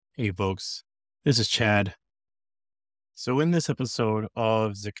Hey folks, this is Chad. So in this episode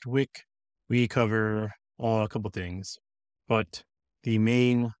of Zick, Wick, we cover a couple things, but the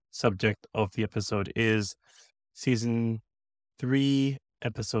main subject of the episode is season 3,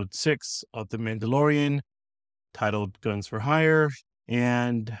 episode 6 of The Mandalorian, titled Guns for Hire.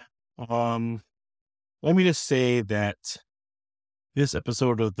 And let me just say that this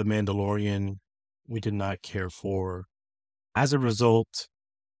episode of The Mandalorian we did not care for. As a result,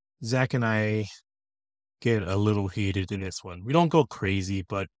 Zach and I get a little heated in this one. We don't go crazy,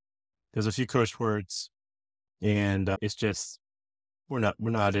 but there's a few curse words, and it's just we're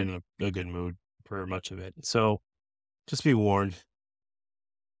not in a good mood for much of it. So just be warned.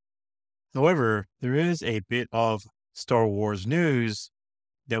 However, there is a bit of Star Wars news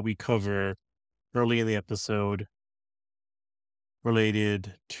that we cover early in the episode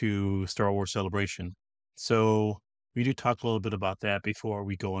related to Star Wars Celebration. So we do talk a little bit about that before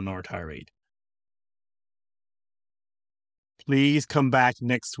we go on our tirade. Please come back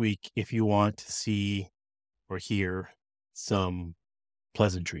next week if you want to see or hear some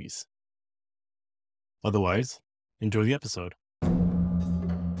pleasantries. Otherwise, enjoy the episode.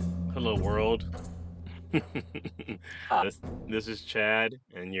 Hello, world. Huh. This is Chad,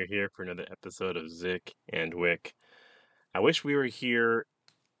 and you're here for another episode of Zick and Wick. I wish we were here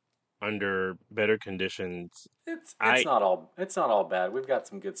under better conditions. It's I it's not all bad. We've got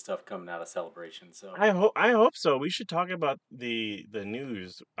some good stuff coming out of Celebration. So I hope so. We should talk about the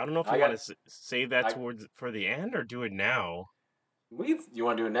news. I don't know if you I want got to save that I towards for the end or do it now. you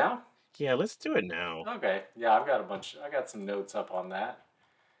want to do it now? Yeah, let's do it now. Okay. Yeah, I got some notes up on that.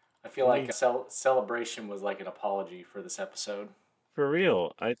 I feel Let like me Celebration was like an apology for this episode. For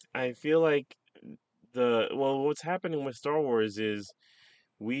real. I feel like what's happening with Star Wars is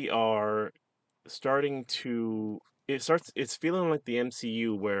we are starting to it's feeling like the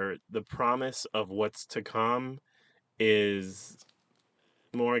MCU where the promise of what's to come is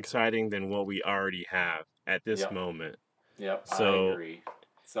more exciting than what we already have at this Yep. moment. Yep. I So, agree.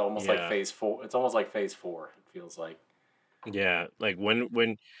 It's almost like yeah. Phase 4. It's almost like Phase 4. It feels like. Yeah, like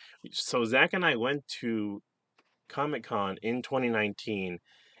when so Zach and I went to Comic-Con in 2019,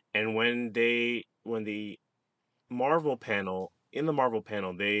 and when the Marvel panel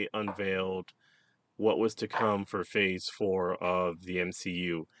they unveiled what was to come for phase 4 of the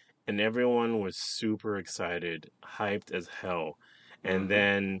MCU, and everyone was super excited, hyped as hell. And Mm-hmm.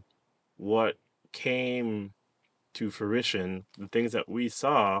 then what came to fruition, the things that we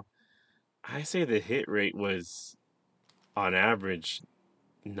saw, I say the hit rate was on average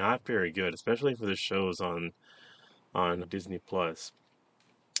not very good, especially for the shows on Disney Plus.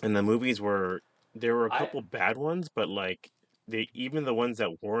 And the movies were there were a I couple bad ones, but like they even the ones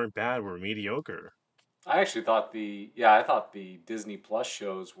that weren't bad were mediocre. I actually thought I thought the Disney Plus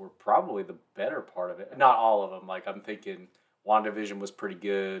shows were probably the better part of it. Not all of them. Like I'm thinking WandaVision was pretty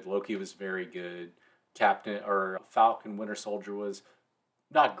good, Loki was very good, Captain or Falcon Winter Soldier was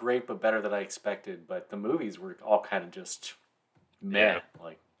not great but better than I expected, but the movies were all kind of just meh. Yeah.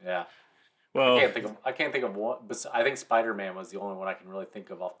 Like, yeah. Well, I can't think of one, but I think Spider-Man was the only one I can really think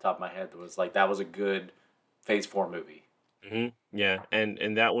of off the top of my head that was like that was a good Phase 4 movie. yeah,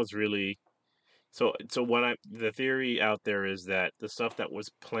 and that was really so what I the theory out there is that the stuff that was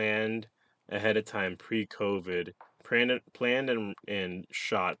planned ahead of time pre-COVID, planned and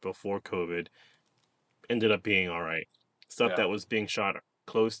shot before COVID ended up being all right. Stuff Yeah. that was being shot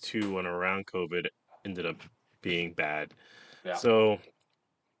close to and around COVID ended up being bad. Yeah. So,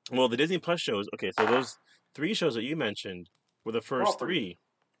 well, the Disney Plus shows, okay, so those 3 shows that you mentioned were the We're all first pretty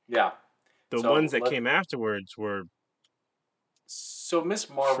 3. Yeah. The ones So that let came afterwards were So Miss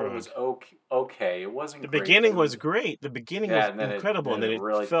Marvel shrug. was okay. Okay, it wasn't The great, but beginning it was was great. The beginning yeah. was And incredible, and then then it it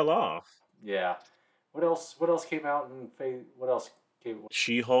really fell off. yeah. What else? What else came out in phase? What else came?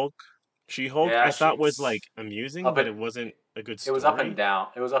 She-Hulk. She-Hulk Yeah, I thought was she's like amusing, up but and it wasn't a good it was up and story. down.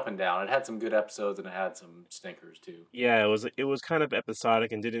 It was up and down. It had some good episodes and it had some stinkers too. Yeah, it was kind of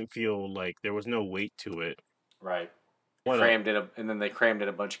episodic and didn't feel like there was no weight to it. Right. What else? And then they crammed in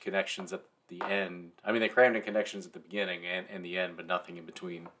a bunch of connections at the end. I mean, they crammed in connections at the beginning and the end, but nothing in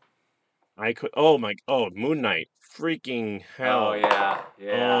between. Moon Knight. Freaking Oh hell. yeah,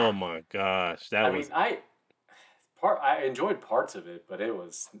 yeah. Oh my gosh, that I was mean, I enjoyed parts of it, but it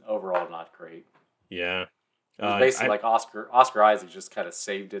was overall not great. yeah. It was basically I like Oscar Isaac just kind of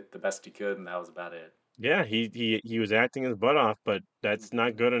saved it the best he could, and that was about it. Yeah, he was acting his butt off, but that's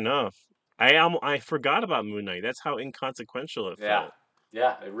not good enough. I forgot about Moon Knight. That's how inconsequential it Yeah, felt.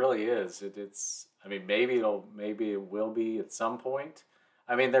 yeah, it really is. It's. I mean, maybe it will be at some point.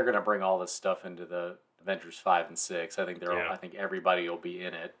 I mean, they're gonna bring all this stuff into the Avengers 5 and 6. Yeah. I think everybody will be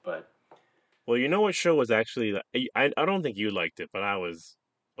in it, but Well, you know what show was actually I don't think you liked it, but I was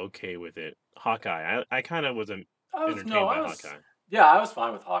okay with it. Hawkeye. I kind of wasn't entertained by I was Hawkeye. yeah, I was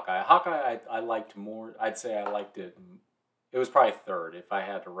fine with Hawkeye. Hawkeye I liked more. I'd say I liked it. It was probably third. If I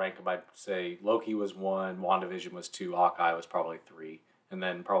had to rank them, I'd say Loki was 1, WandaVision was 2, Hawkeye was probably 3, and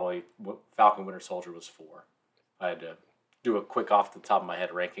then probably Falcon Winter Soldier was 4. I had to do a quick off the top of my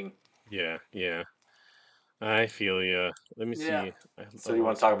head ranking. Yeah, yeah. I feel ya. Let me Yeah. see. I So you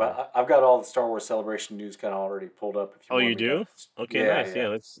want to lost talk one. about? I've got all the Star Wars Celebration news kind of already pulled up. If you Oh, want you me to. do? Okay, Yeah, nice. yeah.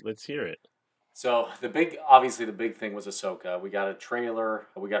 Yeah, let's hear it. So obviously the big thing was Ahsoka. We got a trailer.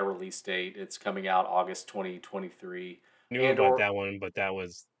 We got a release date. It's coming out August 2023. Knew about Andor, that one, but that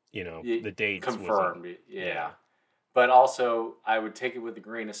was, the dates wasn't. confirmed. Yeah. Yeah. But also, I would take it with a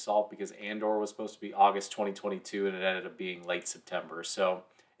grain of salt because Andor was supposed to be August 2022, and it ended up being late September. So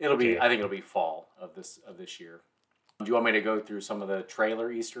it'll be. Okay. I think it'll be fall of this year. Do you want me to go through some of the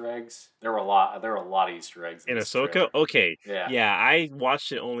trailer Easter eggs? There were a lot. There were a lot of Easter eggs in In this Ahsoka? trailer. Okay. Yeah. Yeah, I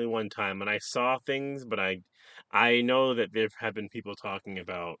watched it only one time and I saw things, but I know that there have been people talking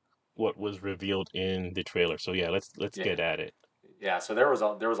about what was revealed in the trailer. So yeah, let's Yeah. get at it. Yeah, so there was a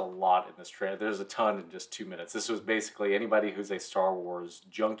lot in this trailer. There's a ton in just 2 minutes. This was basically anybody who's a Star Wars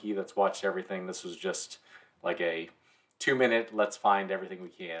junkie that's watched everything. This was just like a 2 minute. Let's find everything we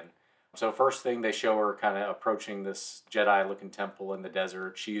can. So first thing they show her kind of approaching this Jedi looking temple in the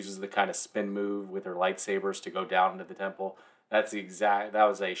desert. She uses the kind of spin move with her lightsabers to go down into the temple. That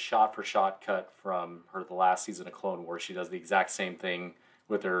was a shot for shot cut from her the last season of Clone Wars. She does the exact same thing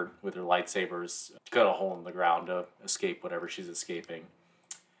with her lightsabers, cut a hole in the ground to escape whatever she's escaping.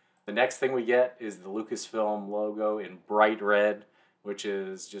 The next thing we get is the Lucasfilm logo in bright red, which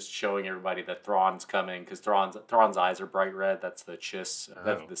is just showing everybody that Thrawn's coming because Thrawn's eyes are bright red. That's the Chiss.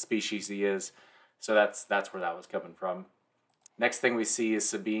 That's Oh. the species he is. So that's where that was coming from. Next thing we see is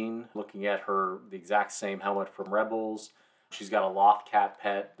Sabine looking at the exact same helmet from Rebels. She's got a Loth cat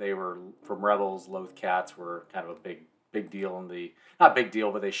pet. They were from Rebels. Loth cats were kind of a big deal in the not big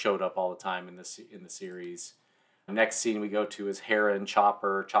deal, but they showed up all the time in the series. The next scene we go to is Hera and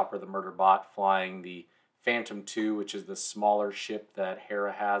Chopper the murder bot, flying the Phantom 2, which is the smaller ship that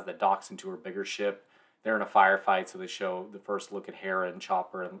Hera has that docks into her bigger ship. They're in a firefight, so they show the first look at Hera and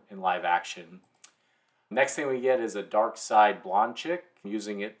Chopper in live action. Next thing we get is a dark side blonde chick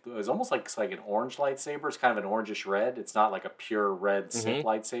using it. It's almost like it's like an orange lightsaber. It's kind of an orangish red. It's not like a pure red Sith Mm-hmm.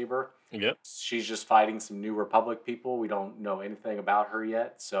 lightsaber. Yep. She's just fighting some New Republic people. We don't know anything about her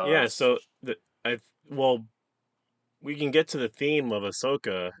yet. Yeah, so I well, we can get to the theme of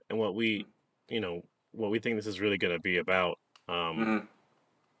Ahsoka and you know, what we think this is really going to be about. Um, mm-hmm.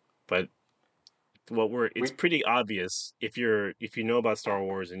 but it's we pretty obvious if you know about Star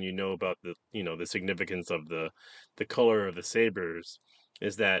Wars and you know about the significance of the color of the sabers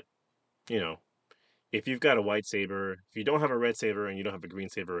is that, you know, if you've got a white saber, if you don't have a red saber and you don't have a green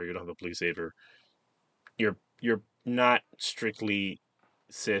saber or you don't have a blue saber, you're not strictly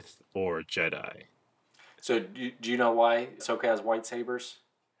Sith or Jedi. so do you know why Ahsoka has white sabers?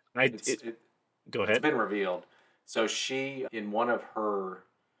 I It's it it Go it's ahead. been revealed. So she in one of her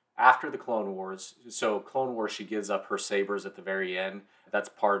after the Clone Wars. So Clone Wars, she gives up her sabers at the very end. That's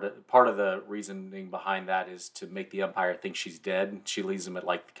part of the reasoning behind that is to make the Empire think she's dead. She leaves them at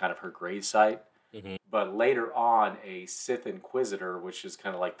like kind of her grave site. Hmm. But later on, a Sith Inquisitor, which is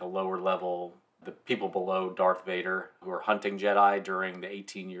kind of like the lower level, the people below Darth Vader, who are hunting Jedi during the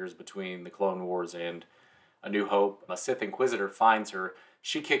 18 years between the Clone Wars and A New Hope, a Sith Inquisitor finds her.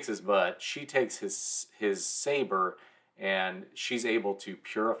 She kicks his butt. She takes his saber, and she's able to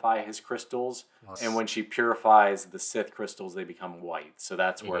purify his crystals. And Yes. when she purifies the Sith crystals, they become white. So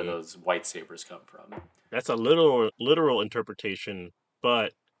that's where Hmm. those white sabers come from. That's a literal interpretation,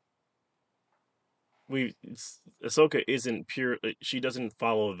 but Ahsoka isn't pure. She doesn't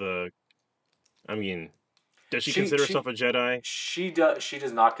follow the. I mean, does she She consider herself she a Jedi? she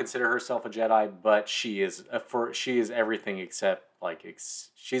does not consider herself a Jedi, but she is everything except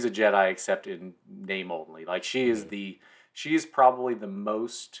she's a Jedi except in name only. Like Hmm. she is probably the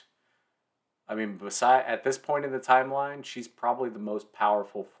most. I mean, beside at this point in the timeline, she's probably the most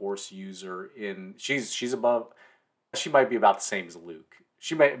powerful Force user in. She's above. She might be about the same as Luke.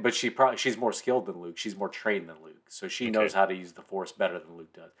 But she's more skilled than Luke. She's more trained than Luke, so she Okay. knows how to use the Force better than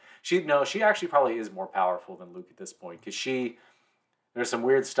Luke does. She actually probably is more powerful than Luke at this point because there's some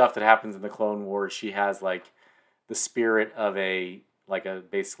weird stuff that happens in the Clone Wars. She has like the spirit of a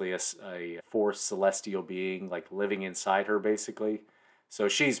basically a Force celestial being like living inside her basically. So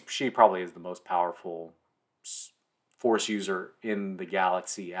she probably is the most powerful Force user in the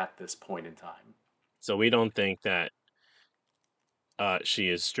galaxy at this point in time. So we don't think that she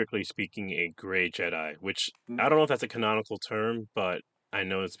is strictly speaking a gray Jedi, which I don't know if that's a canonical term, but I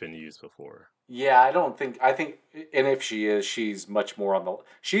know it's been used before. Yeah, I don't think I think, and if she is, she's much more on the.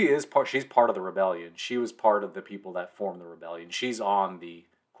 She is part. She's part of the rebellion. She was part of the people that formed the rebellion. She's on the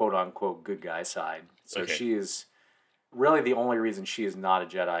quote unquote good guy side. So Okay. she is really the only reason she is not a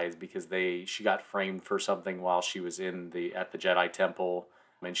Jedi is because she got framed for something while she was at the Jedi Temple,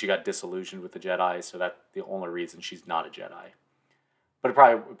 and she got disillusioned with the Jedi. So that's the only reason she's not a Jedi. But it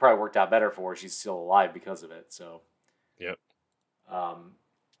probably worked out better for her. She's still alive because of it. So. Yep. Um,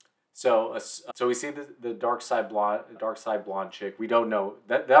 so we see the dark side blonde chick. We don't know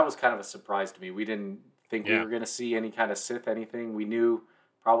that was kind of a surprise to me. We didn't think we Yeah. were going to see any kind of Sith anything. We knew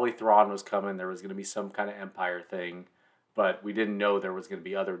probably Thrawn was coming. There was going to be some kind of Empire thing, but we didn't know there was going to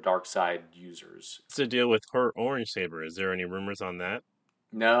be other dark side users. What's the deal with her orange saber? Is there any rumors on that?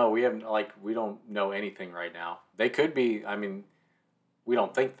 No, we haven't. We don't know anything right now. They could be. I mean, we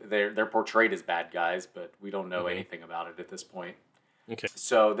don't think they're portrayed as bad guys, but we don't know Mm-hmm. anything about it at this point. Okay.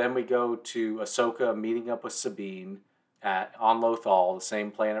 So then we go to Ahsoka meeting up with Sabine on Lothal, the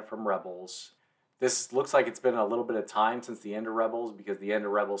same planet from Rebels. This looks like it's been a little bit of time since the end of Rebels, because the end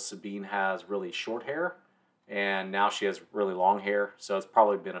of Rebels, Sabine has really short hair, and now she has really long hair. So it's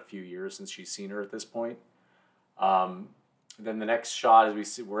probably been a few years since she's seen her at this point. Um, then the next shot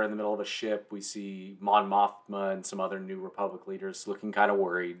is we're in the middle of a ship. We see Mon Mothma and some other New Republic leaders looking kind of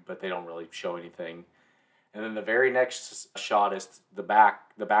worried, but they don't really show anything. And then the very next shot is the back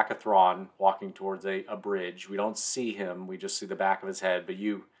of Thrawn walking towards a bridge. We don't see him; we just see the back of his head. But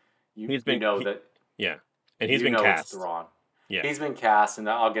He's you been know that yeah, and he's been it's cast. Thrawn. Yeah. He's been cast, and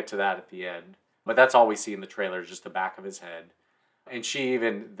I'll get to that at the end. But that's all we see in the trailer is just the back of his head. And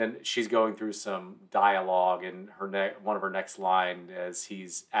she's going through some dialogue, and one of her next line as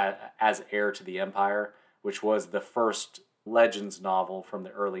he's as heir to the Empire, which was the first Legends novel from the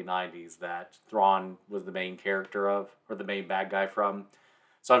early 90s that Thrawn was the main character of, or the main bad guy from.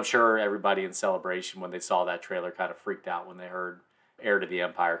 So I'm sure everybody in Celebration, when they saw that trailer, kind of freaked out when they heard heir to the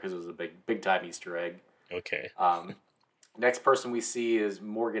Empire, because it was a big time Easter egg. Okay. Next person we see is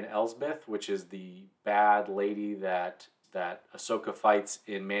Morgan Elsbeth, which is the bad lady that Ahsoka fights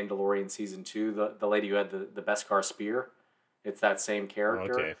in Mandalorian season 2. The lady who had the Beskar spear. It's that same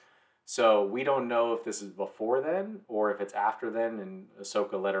character. Okay. So we don't know if this is before then or if it's after then and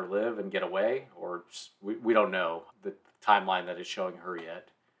Ahsoka let her live and get away, or we don't know the timeline that is showing her yet.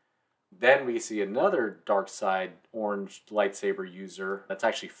 Then we see another dark side orange lightsaber user that's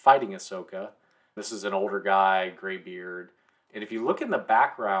actually fighting Ahsoka. This is an older guy, gray beard. And if you look in the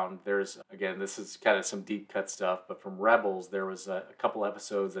background, this is kind of some deep cut stuff, but from Rebels, there was a couple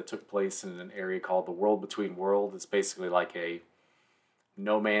episodes that took place in an area called the World Between Worlds. It's basically like a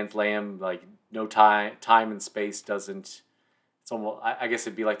no man's land, like no time and space doesn't. It's almost, I guess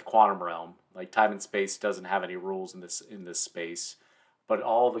it'd be like the quantum realm. Like time and space doesn't have any rules in this space, but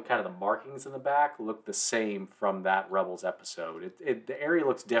all the kind of the markings in the back look the same from that Rebels episode. The area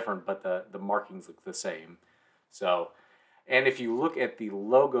looks different, but the markings look the same. So, and if you look at the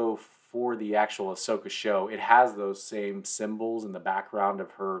logo for the actual Ahsoka show, it has those same symbols in the background of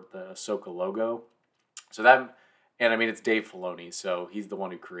the Ahsoka logo. So that, and I mean, it's Dave Filoni, so he's the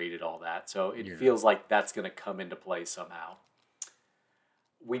one who created all that. So it feels like that's going to come into play somehow.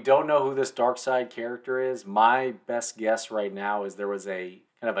 We don't know who this dark side character is. My best guess right now is there was a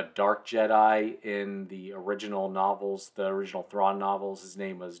kind of a dark Jedi in the original novels, the original Thrawn novels. His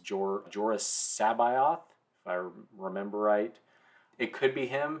name was Joruus Sabaoth, if I remember right. It could be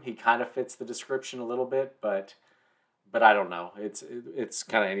him. He kind of fits the description a little bit, but I don't know. It's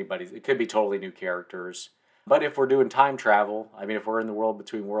kind of anybody's. It could be totally new characters. But if we're doing time travel, I mean, if we're in the World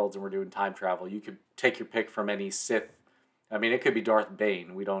Between Worlds and we're doing time travel, you could take your pick from any Sith. I mean, it could be Darth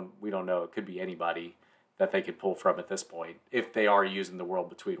Bane. We don't know. It could be anybody that they could pull from at this point if they are using the World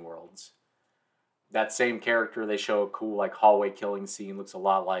Between Worlds. That same character, they show a cool like hallway killing scene. Looks a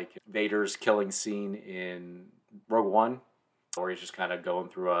lot like Vader's killing scene in Rogue One, where he's just kind of going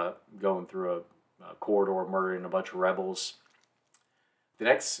through a corridor, murdering a bunch of rebels. The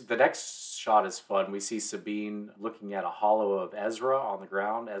next shot is fun. We see Sabine looking at a hollow of Ezra on the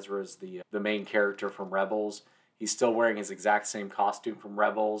ground. Ezra is the main character from Rebels. He's still wearing his exact same costume from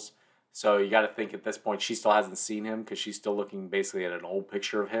Rebels. So you got to think at this point she still hasn't seen him because she's still looking basically at an old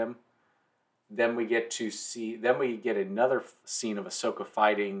picture of him. Then we get another scene of Ahsoka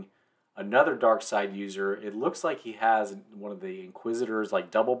fighting another dark side user. It looks like he has one of the Inquisitor's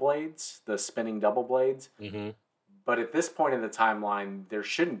like double blades, the spinning double blades. Mm-hmm. But at this point in the timeline, there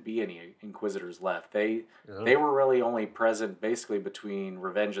shouldn't be any Inquisitors left. They Oh. were really only present basically between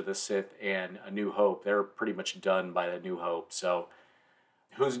Revenge of the Sith and A New Hope. They're pretty much done by A New Hope. So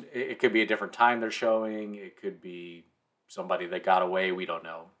it could be a different time they're showing. It could be somebody that got away. We don't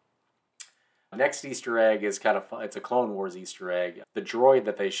know. Next Easter egg is kind of fun. It's a Clone Wars Easter egg. The droid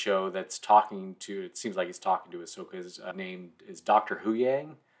that they show that's talking to, it seems like he's talking to Ahsoka, is named is Dr.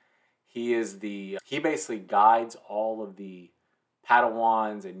 Huyang. He basically guides all of the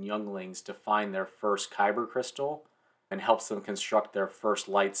Padawans and younglings to find their first Kyber crystal and helps them construct their first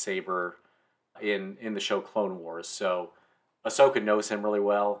lightsaber in the show Clone Wars. So Ahsoka knows him really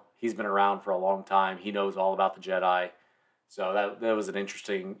well. He's been around for a long time. He knows all about the Jedi. So that was an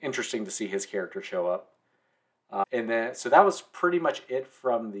interesting to see his character show up. And then so that was pretty much it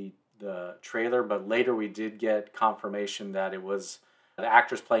from the trailer. But later we did get confirmation that it was the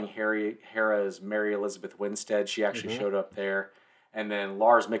actress playing Hera is Mary Elizabeth Winstead. She actually Hmm. showed up there. And then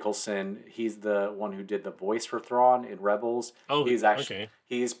Lars Mikkelsen, he's the one who did the voice for Thrawn in Rebels. Oh, He's okay.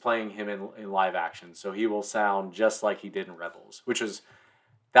 he's playing him in live action, so he will sound just like he did in Rebels,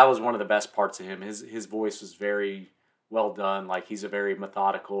 that was one of the best parts of him. His voice was very well done. Like he's a very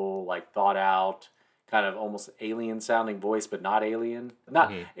methodical, like thought out, kind of almost alien sounding voice, but not alien.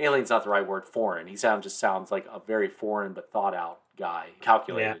 Not Hmm. alien's not the right word. Foreign. Just sounds like a very foreign but thought out guy, Yeah.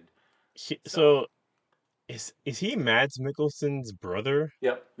 calculated. So So is he Mads Mikkelsen's brother?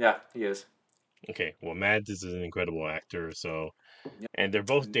 yep, yeah, he is. Okay, well, Mads is an incredible actor, so Yep. and they're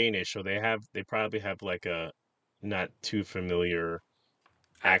both Danish, so they probably have like a not too familiar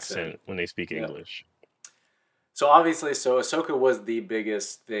Accent. accent when they speak Yep. English. So obviously, so Ahsoka was the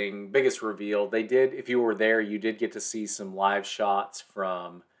biggest reveal. They did, if you were there, you did get to see some live shots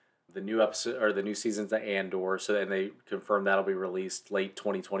from the new episode or the new seasons of Andor. So then they confirmed that'll be released late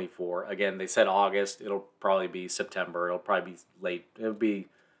 2024. Again, they said August. It'll probably be September. It'll probably be late. It'll be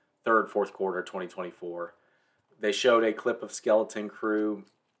third, fourth quarter 2024. They showed a clip of Skeleton Crew.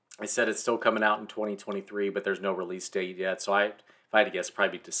 I said it's still coming out in 2023, but there's no release date yet. So if I had to guess,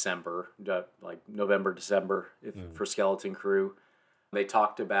 probably December, like November, December, Mm. for Skeleton Crew. They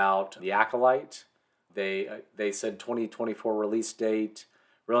talked about the Acolyte. They said 2024 release date.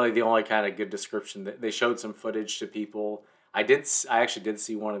 Really, the only kind of good description that they showed some footage to people. I actually did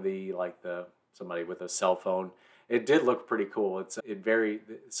see one of the somebody with a cell phone. It did look pretty cool.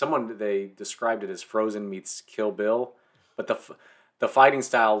 Someone they described it as Frozen meets Kill Bill, but the fighting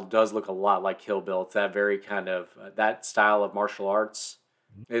style does look a lot like Kill Bill. It's that very kind of that style of martial arts.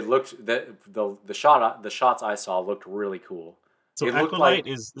 It looked the shots I saw looked really cool. So It looked like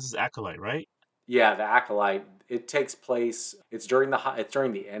This is Acolyte, right? yeah, the Acolyte. It takes place. It's during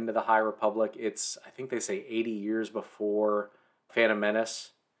the end of the High Republic. It's I think they say 80 years before Phantom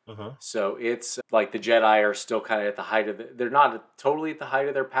Menace. Uh-huh. So it's like the Jedi are still kind of at the height of they're not totally at the height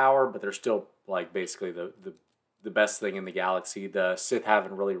of their power, but they're still like basically the best thing in the galaxy. The Sith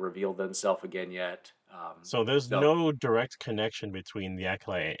haven't really revealed themselves again yet. So there's So no direct connection between the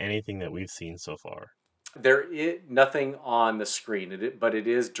Acolyte and anything that we've seen so far. there is nothing on the screen, but it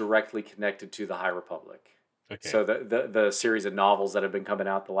is directly connected to the High Republic. Okay. So the series of novels that have been coming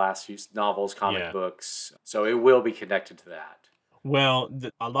out, the last few novels, comic Yeah. books, so it will be connected to that. Well,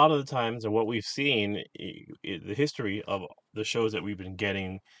 a lot of the times, and what we've seen, the history of the shows that we've been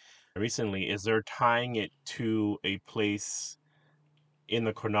getting recently is they're tying it to a place in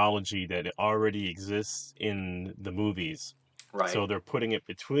the chronology that it already exists in the movies. Right. So they're putting it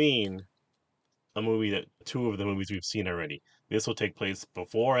between a movie that two of the movies we've seen already. This will take place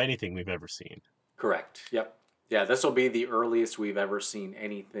before anything we've ever seen. Correct. Yep. Yeah, this will be the earliest we've ever seen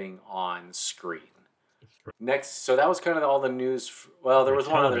anything on screen. Next, so that was kind of all the news. Well, there For was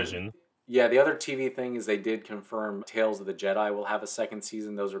one other. television. Yeah, the other TV thing is they did confirm Tales of the Jedi will have a second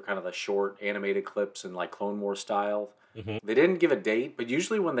season. Those are kind of the short animated clips in like Clone War style. Hmm. They didn't give a date, but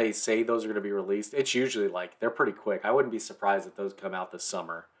usually when they say those are going to be released, it's usually like they're pretty quick. I wouldn't be surprised if those come out this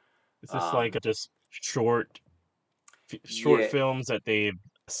summer. Is this like Um, just short yeah, films that they've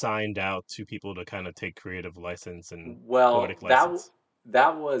signed out to people to kind of take creative license and well, poetic license?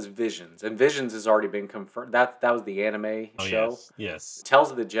 that was Visions, and Visions has already been confirmed. That was the anime Oh show. yes, yes,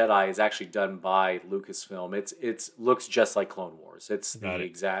 Tales of the Jedi is actually done by Lucasfilm. It's looks just like Clone Wars. It's got the it.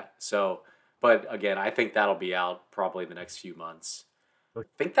 exact so. But again, I think that'll be out probably the next few months. I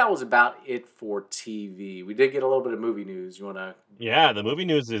think that was about it for TV. We did get a little bit of movie news. You want to? Yeah, the movie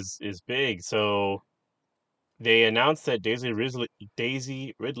news is big. So they announced that Daisy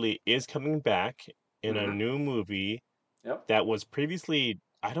Ridley is coming back in a Mm-hmm. new movie Yep. that was previously,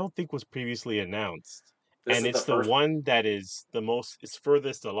 I don't think was previously announced. This And is the it's the first. one that is the most it's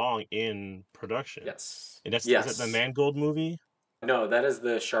furthest along in production. Yes. And that's is that the Yes. Mangold movie? No, that is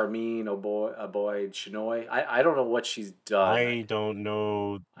the Charmine Oboy Chinoy. I don't know what she's done. I don't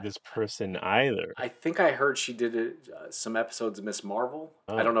know I, this person either. I think I heard she did some episodes of Miss Marvel.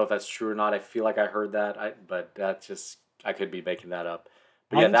 I don't Oh. know if that's true or not. I feel like I heard that. But that just I could be making that up.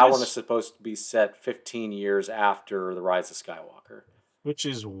 But yeah, I'm that one is just supposed to be set 15 years after the Rise of Skywalker. which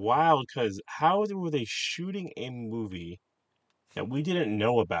is wild because how were they shooting a movie that we didn't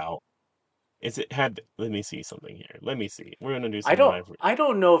know about? Is it had let me see something here. Let me see. We're gonna do some live I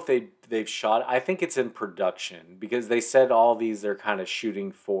don't know if they've shot. I think it's in production because they said all these they're kind of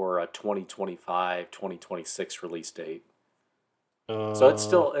shooting for a 2025, 2026 release date. So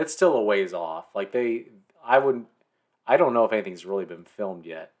uh it's still a ways off. Like I wouldn't I don't know if anything's really been filmed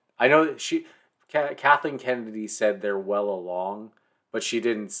yet. I know that Kathleen Kennedy said they're well along, but she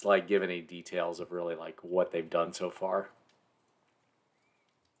didn't like give any details of really like what they've done so far.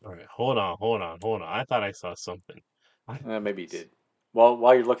 all right, hold on. I thought I saw something. I, Maybe he did. Well,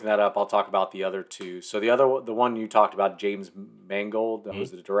 while you're looking that up, I'll talk about the other two. So the one you talked about, James Mangold, hmm?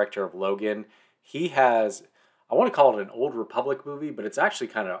 who's the director of Logan, he has, I want to call it an Old Republic movie, but it's actually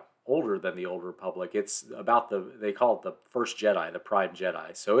kind of older than the Old Republic. It's about they call it the First Jedi, the Prime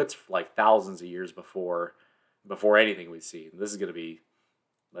Jedi. So it's like thousands of years before anything we've seen. This is going to be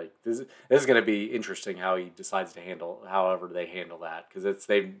like this is going to be interesting how he decides to handle however they handle that because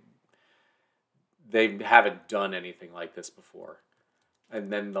they haven't done anything like this before.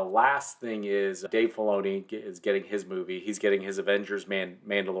 And then the last thing is Dave Filoni is getting his movie. He's getting his Avengers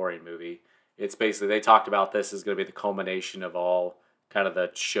Mandalorian movie. It's basically they talked about this is going to be the culmination of all kind of the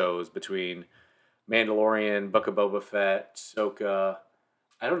shows between Mandalorian, Book of Boba Fett, Ahsoka.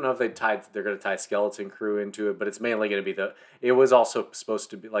 I don't know if they're going to tie Skeleton Crew into it, but it's mainly going to be the. It was also supposed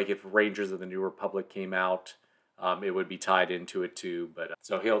to be like if Rangers of the New Republic came out, it would be tied into it too. But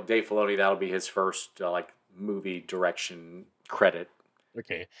so he'll Dave Filoni that'll be his first like movie direction credit.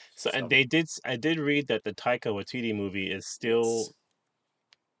 Okay. So and So I did read that the Taika Waititi movie is it's still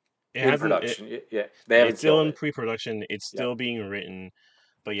it in hasn't production. Yeah, they haven't it's still killed in it. pre-production. It's Yep. still being written,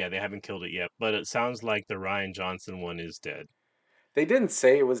 but yeah, they haven't killed it yet. But it sounds like the Ryan Johnson one is dead. They didn't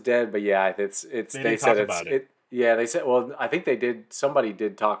say it was dead, but yeah, it's They they didn't said talk about it. it. Yeah, they said. Well, I think they did. Somebody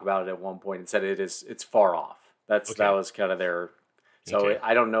did talk about it at one point and said it's far off. That Okay. was kind of their. So Okay.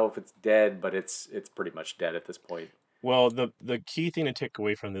 I don't know if it's dead, but it's pretty much dead at this point. Well, the key thing to take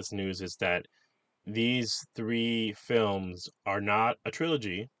away from this news is that these three films are not a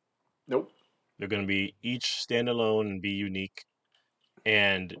trilogy. Nope. They're going to be each standalone and be unique.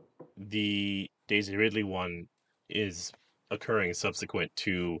 And the Daisy Ridley one is occurring subsequent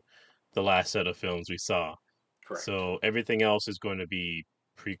to the last set of films we saw. Correct. So everything else is going to be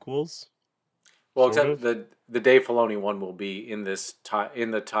prequels, Well, sort except of. the Dave Filoni one will be in this time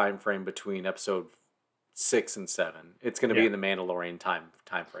in the time frame between episode 6 and 7. It's going to be Yeah, in the Mandalorian time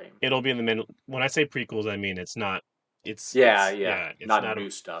frame. it'll be in the middle. When I say prequels, I mean it's not. Yeah, It's yeah, yeah, it's not not a. new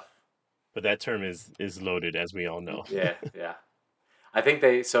stuff. But that term is loaded, as we all know. Yeah, yeah. I think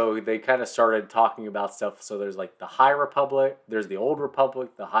they kind of started talking about stuff. So there's like the High Republic, there's the Old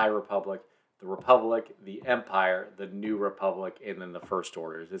Republic, the High Republic, the Republic, the Empire, the New Republic, and then the First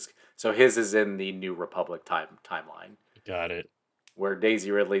Orders. So his is in the New Republic timeline, Got it. where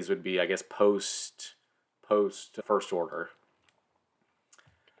Daisy Ridley's would be, I guess, post First Order.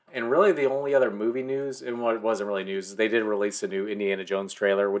 And really, the only other movie news, and what wasn't really news, is they did release a new Indiana Jones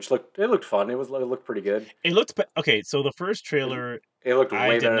trailer, which looked fun. It looked pretty good. It looked okay. So the first It, trailer, it looked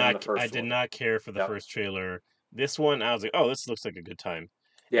way better than the I first did one. not care for the Yep. first trailer. This one, I was like, oh, this looks like a good time.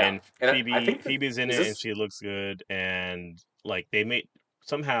 Yeah, And and I think that Phoebe's in is it, and this. she looks good. And like they made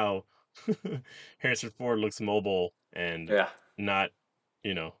somehow Harrison Ford looks mobile and Yeah, not,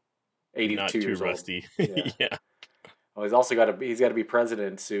 you know, not 82 too years old. rusty. Yeah. Yeah. Well, he's got to be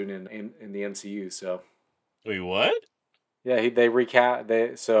president soon in the MCU. So Wait, what? yeah, they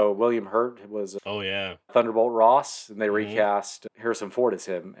recast so William Hurt was Oh yeah. Thunderbolt Ross, and they Hmm. recast Harrison Ford as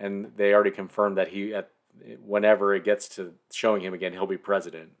him, and they already confirmed that whenever it gets to showing him again, he'll be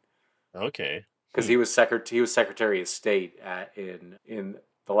president Okay. because he was Secretary of State in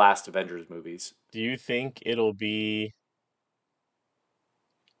the last Avengers movies. Do you think it'll be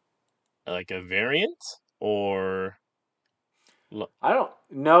like a variant or? I don't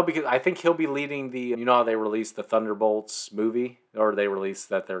know because I think he'll be leading the. You know how they released the Thunderbolts movie, or they released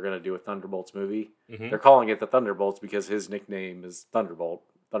that they're going to do a Thunderbolts movie. Mhm. They're calling it the Thunderbolts because his nickname is Thunderbolt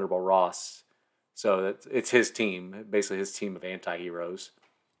Ross. So it's his team, basically his team of anti-heroes.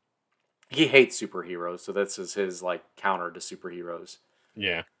 He hates superheroes, so this is his like counter to superheroes.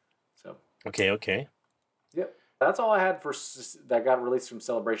 Yeah. So Okay. Okay. Yep. That's all I had for that got released from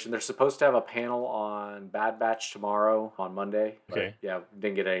Celebration. They're supposed to have a panel on Bad Batch tomorrow on Monday, but Okay. yeah,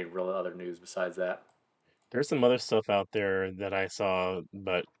 didn't get any real other news besides that. There's some other stuff out there that I saw,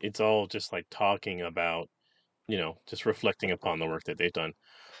 but it's all just like talking about, just reflecting upon the work that they've done.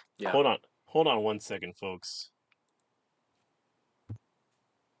 Yeah. Hold on. Hold on 1 second, folks.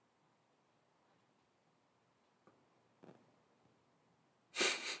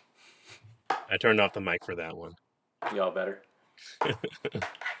 I turned off the mic for that one. Y'all better.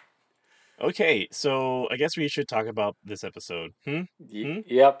 Okay, so I guess we should talk about this episode. Hmm?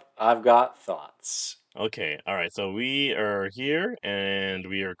 Yep, I've got thoughts. Okay, all right. So we are here and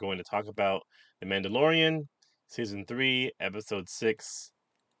we are going to talk about The Mandalorian, Season 3, Episode 6.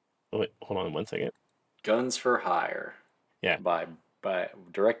 Oh, wait, hold on 1 second. Guns for Hire Yeah, by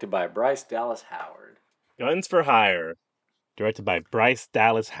directed by Bryce Dallas Howard. Guns for Hire, directed by Bryce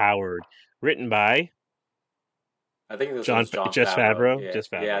Dallas Howard, written by I think this was John Just Favreau. Favreau, Yeah,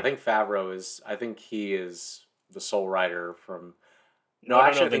 just yeah. I Favreau. think Favreau is. I think he is the sole writer from. No, No, no, no.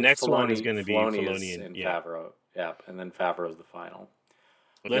 actually, I The think next one is going to be Filoni Filoni is and in yeah. Favreau. Yeah, and then Favreau is the final.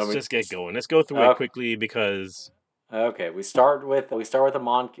 You Let's want me? just get going. Let's go through it Okay. quickly because Okay, we start with a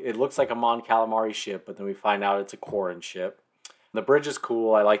Mon. It looks like a Mon Calamari ship, but then we find out it's a Quarren ship. The bridge is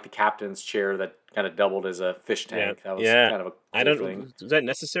cool. I like the captain's chair that kind of doubled as a fish yeah, tank. That was yeah. kind of a I cool don't. thing. Is that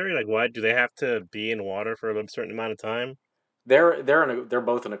necessary? Like, why do they have to be in water for a certain amount of time? They're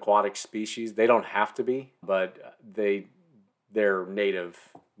both an aquatic species. They don't have to be, but they're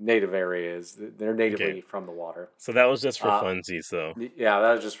native areas. They're Okay, natively from the water. so that was just for Uh, funsies, though. yeah,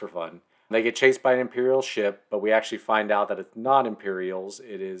 that was just for fun. They get chased by an Imperial ship, but we actually find out that it's not Imperials.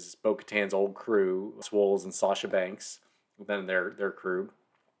 It is Bo-Katan's old crew, Swoles and Sasha Banks, then their crew,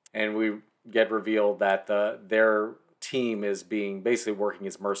 and we get revealed that their team is being basically working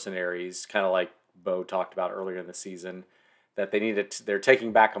as mercenaries, kind of like Bo talked about earlier in the season. That they're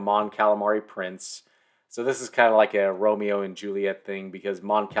taking back a Mon Calamari prince. So this is kind of like a Romeo and Juliet thing because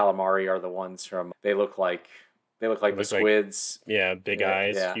Mon Calamari are the ones from they look like It the looks like squids. yeah, big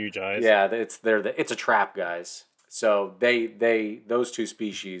eyes, Yeah, huge eyes. yeah. It's a trap, guys. So those two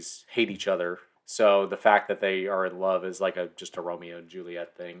species hate each other. So the fact that they are in love is like a just a Romeo and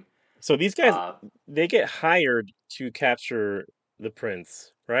Juliet thing. So these guys, Uh, they get hired to capture the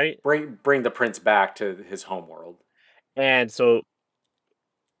prince, right? bring the prince back to his homeworld. And so,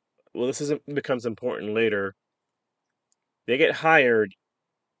 well, becomes important later. They get hired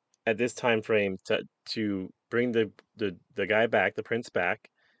at this time frame to bring the guy back, the prince back,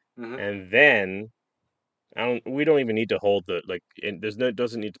 Hmm. and then we don't even need to hold the like. And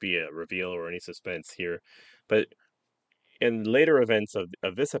doesn't need to be a reveal or any suspense here, but in later events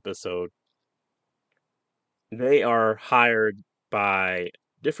of this episode, they are hired by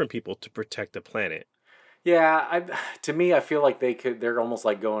different people to protect the planet. Yeah, to me, I feel like they're almost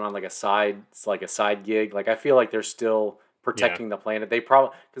like going on like it's like a side gig. Like I feel like they're still Yeah. protecting the planet. They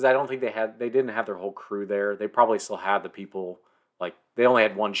probably because I don't think they didn't have their whole crew there. They probably still had the people. Like they only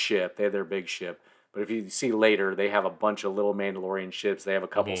had one ship. They had their big ship. But if you see later, they have a bunch of little Mandalorian ships. They have a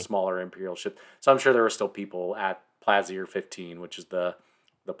couple Hmm. smaller Imperial ships. So I'm sure there were still people at Plazier 15, which is the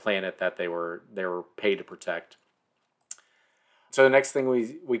planet that they were paid to protect. So the next thing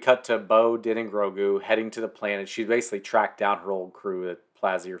we cut to Bo, Din, and Grogu heading to the planet. She basically tracked down her old crew at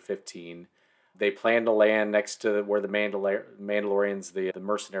Plazier 15. They plan to land next to where the Mandalorians, the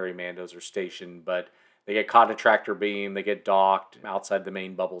mercenary Mandos, are stationed, but they get caught in a tractor beam. They get docked outside the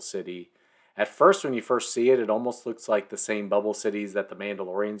main bubble city. At first, when you first see it, it almost looks like the same bubble cities that the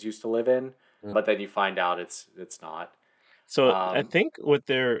Mandalorians used to live in, but then you find out it's not. So I Um, think what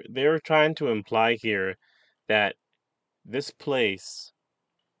they're trying to imply here that this place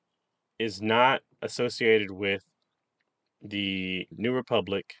is not associated with the New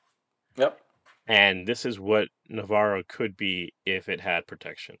Republic, yep. and this is what Navarro could be if it had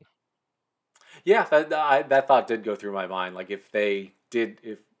protection. Yeah, that thought did go through my mind. Like if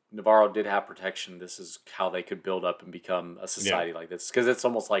Navarro did have protection, this is how they could build up and become a Yeah, society like this. Because it's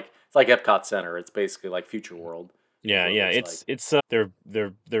almost like it's like Epcot Center. It's basically like Future World, is yeah, what it yeah. looks like. It's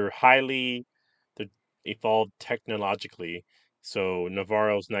they're highly they're evolved technologically, so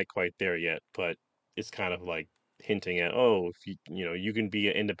Navarro's not quite there yet, but it's kind of like hinting at, oh, if you can be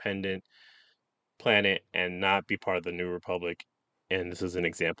an independent planet and not be part of the New Republic, and this is an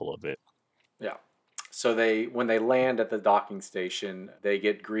example of it. Yeah. So when they land at the docking station, they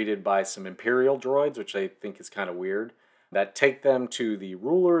get greeted by some Imperial droids, which I think is kind of weird. That take them to the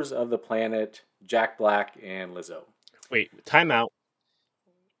rulers of the planet, Jack Black and Lizzo. Wait, time out.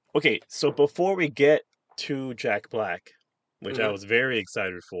 Okay, so before we get to Jack Black, which I Hmm. was very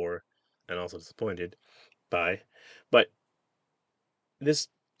excited for and also disappointed, by. But this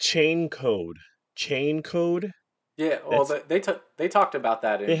chain code, Yeah, well, that's they talked about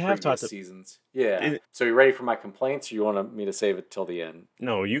that they in have previous taught seasons. Yeah. it, So you ready for my complaints, or you want me to save it till the end?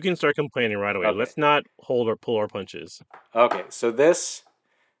 no, you can start complaining right away. Okay. Let's not hold or pull our punches. Okay. So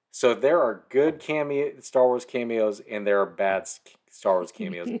there are good cameo Star Wars cameos, and there are bad Star Wars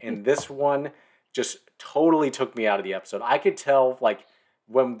cameos, and this one just totally took me out of the episode. I could tell, like,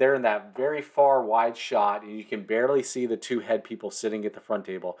 when they're in that very far wide shot, and you can barely see the two head people sitting at the front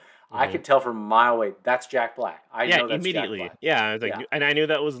table. I Mhm. could tell from a mile away that's Jack Black. I Yeah, know that's Jack immediately. Black. Yeah, I was like, Yeah. and I knew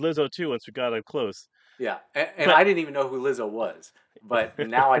that was Lizzo too once we got up close. Yeah, and But I didn't even know who Lizzo was, but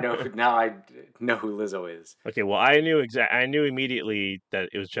now I know. Now I know who Lizzo is. okay, well, I knew immediately that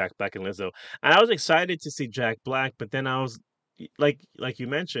it was Jack Black and Lizzo, and I was excited to see Jack Black, but then I was like you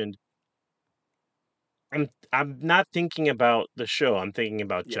mentioned, I'm not thinking about the show. I'm thinking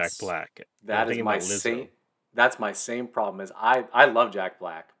about Jack Yes, Black, and I'm that is thinking my about same. Lizzo. That's my same problem. Is I love Jack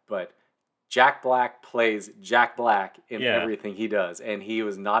Black, but Jack Black plays Jack Black in Yeah, everything he does, and he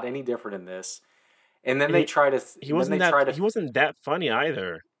was not any different in this. And then and they try to. Then they try to. he wasn't that funny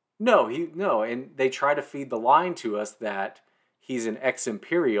either. No, no, and they try to feed the line to us that he's an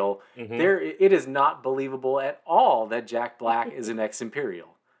ex-imperial. Hmm. There, it is not believable at all that Jack Black is an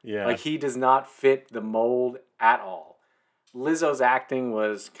ex-imperial. Yeah, Like he does not fit the mold at all. Lizzo's acting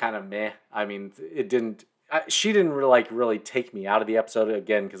was kind of meh. I mean, it didn't. She didn't really take me out of the episode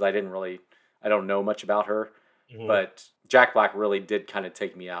again because I don't know much about her. hmm. But Jack Black really did kind of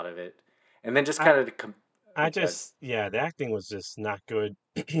take me out of it, and then just I kind of I okay. just yeah, the acting was just not good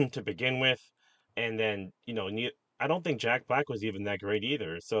to begin with, and then I don't think Jack Black was even that great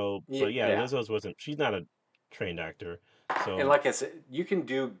either. So, Yeah, but yeah, yeah. Lizzo's wasn't. She's not a trained actor, And so like I said, you can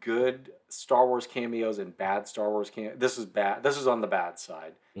do good Star Wars cameos and bad Star Wars cameos. This is bad. This is on the bad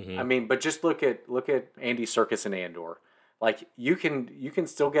side. I hmm. mean, but just look at Andy Serkis and Andor. Like you can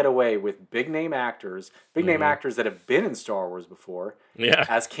still get away with big name Hmm. actors that have been in Star Wars before Yeah.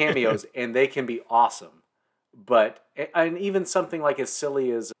 as cameos, and they can be awesome. But and even something like as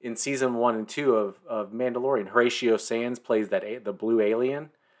silly as in season 1 and 2 of Mandalorian, Horatio Sands plays the blue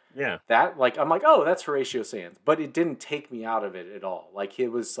alien Yeah. that like I'm like, oh, that's Horatio Sands, but it didn't take me out of it at all. Like it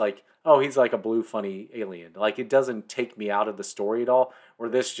was like, oh, he's like a blue funny alien. Like it doesn't take me out of the story at all. Where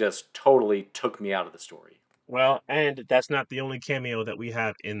this just totally took me out of the story. Well, and that's not the only cameo that we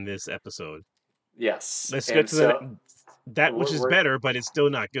have in this episode. Yes, Let's get and to the so that which is we're better, but it's still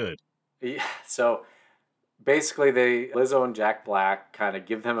not good. yeah, so basically they Lizzo and Jack Black kind of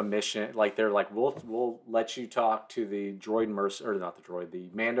give them a mission. Like they're like, we'll let you talk to the or not the droid, the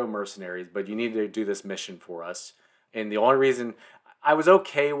Mando mercenaries, but you need to do this mission for us. And the only reason I was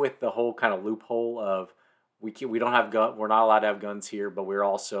okay with the whole kind of loophole of we don't have we're not allowed to have guns here, but we're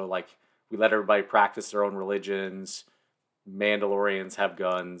also like we let everybody practice their own religions. Mandalorians have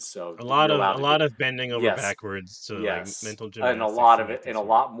guns, so you're allowed A to do. lot of bending over Yes, backwards to like yes, mental and a gymnastics lot to of make it, and this a work.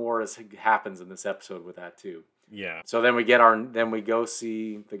 lot more happens in this episode with that too. Yeah. So then we go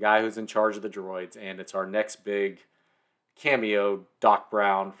see the guy who's in charge of the droids, and it's our next big cameo, Doc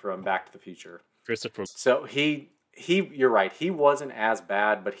Brown from Back to the Future. Christopher. So you're right, he wasn't as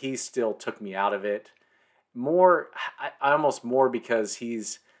bad, but he still took me out of it. More, I almost more because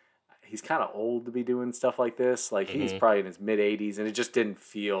he's kind of old to be doing stuff like this. Like he's Hmm. probably in his mid 80s, and it just didn't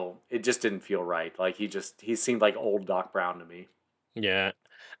feel right. Like he seemed like old Doc Brown to me. Yeah.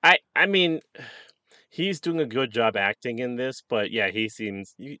 I mean, he's doing a good job acting in this, but yeah, he's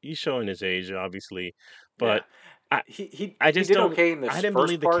showing his age, obviously. Yeah, But I I he just did don't okay in I this didn't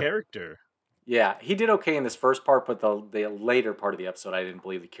believe first the part. character. Yeah, he did okay in this first part, but the later part of the episode, I didn't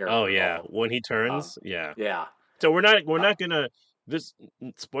believe the Oh character at yeah, all. when he Um, turns, yeah. yeah, So we're uh, not gonna this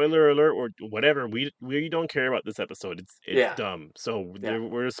spoiler alert or whatever. We don't care about this episode. It's yeah, dumb. So yeah.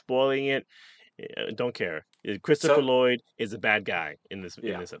 we're spoiling it. Don't care. Christopher So Lloyd is a bad guy in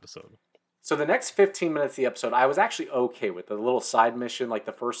yeah, this episode. so the next 15 minutes of the episode, I was actually okay with the little side mission. Like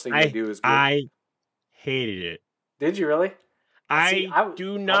the first thing they do is good. I hated it. Did you really? See, I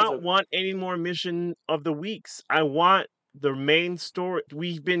do I was not want any more mission of the weeks. I want the main story.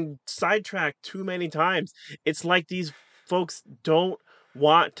 We've been sidetracked too many times. It's like these folks don't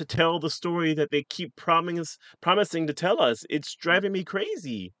want to tell the story that they keep promising to tell us. It's driving me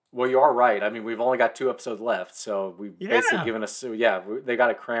crazy. well, you are right. I mean, we've only got 2 episodes left, so we've basically Yeah. given us. So yeah, they got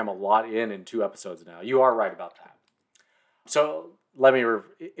to cram a lot in 2 episodes now. You are right about that. So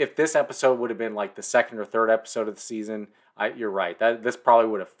if this episode would have been like the second or third episode of the season, you're right. That this probably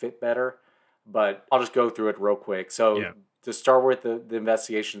would have fit better. But I'll just go through it real quick. So Yeah. to start with the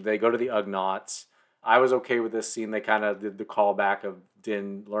investigation, they go to the Ugnaughts. I was okay with this scene. They kind of did the callback of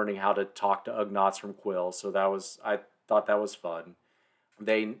Din learning how to talk to Ugnaughts from Quill. So I thought that was fun.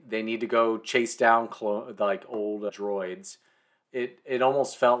 They need to go chase down like old droids. It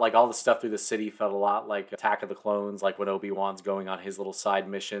almost felt like all the stuff through the city felt a lot like Attack of the Clones, like when Obi-Wan's going on his little side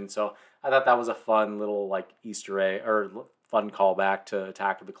mission. So I thought that was a fun little like Easter egg or fun callback to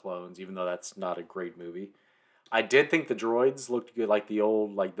Attack of the Clones, even though that's not a great movie. I did think the droids looked good, like the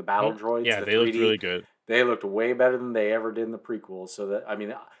old, like the battle droids, Yeah, the they looked 3D. really good. They looked way better than they ever did in the prequels. So that, I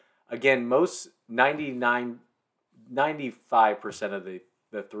mean, again, most 95% of the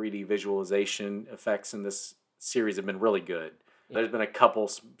 3D visualization effects in this series have been really good. There's been a couple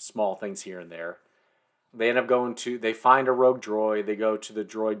small things here and there. They end up they find a rogue droid, they go to the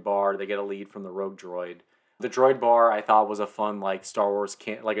droid bar, they get a lead from the rogue droid. The droid bar I thought was a fun like Star Wars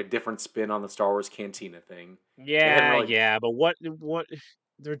like a different spin on the Star Wars cantina thing. They hadn't Yeah, really yeah, but what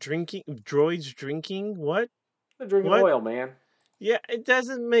they're drinking droids drinking? What? They're drinking What? oil, man. Yeah, it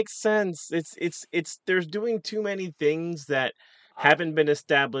doesn't make sense. It's there's doing too many things that I, haven't been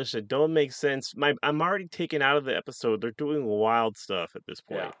established that don't make sense. I'm already taken out of the episode. They're doing wild stuff at this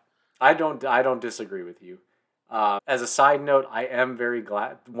yeah. point. I don't disagree with you. As a side note, I am very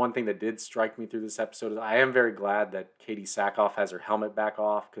glad. One thing that did strike me through this episode is I am very glad that Katie Sackhoff has her helmet back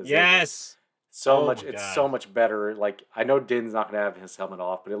off because it was Yes. so Oh much. my It's God. so much better. Like I know Din's not going to have his helmet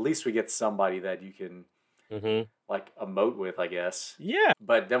off, but at least we get somebody that you can Mm-hmm. like emote with, I guess. Yeah.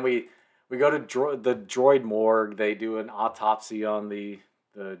 But then we go to the droid morgue. They do an autopsy on the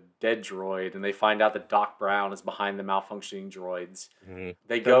dead droid, and they find out that Doc Brown is behind the malfunctioning droids. Mhm.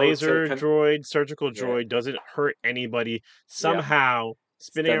 They The go to laser droid, surgical yeah, droid doesn't hurt anybody. yeah. Somehow,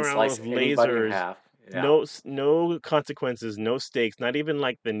 spinning Doesn't around slice with anybody in lasers, half. Yeah, no consequences, no stakes. Not even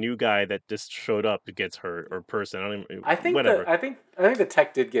like the new guy that just showed up that gets hurt or person. I don't even whatever. I think the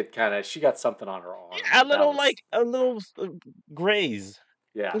tech did get kind of. She got something on her arm, Yeah, but that was a little graze.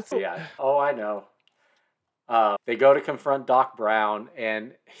 yeah, It's yeah. Oh, I know. They go to confront Doc Brown,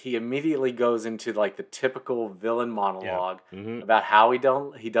 and he immediately goes into like the typical villain yeah. monologue Hmm. about how he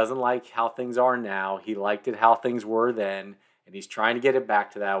doesn't like how things are now. He liked it how things were then, and he's trying to get it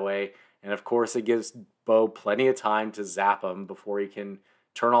back to that way. And of course, it gives Bo plenty of time to zap him before he can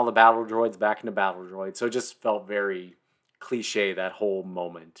turn all the battle droids back into battle droids. So it just felt very cliche that whole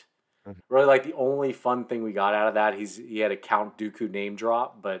moment. Really, like the only fun thing we got out of that, he had a Count Dooku name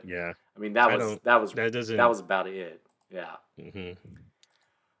drop, but Yeah. I mean I don't. That that doesn't. was about it. Yeah. Hmm.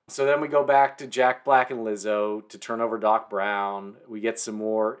 So then we go back to Jack Black and Lizzo to turn over Doc Brown. We get some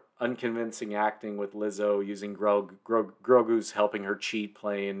more unconvincing acting with Lizzo using Grogu's helping her cheat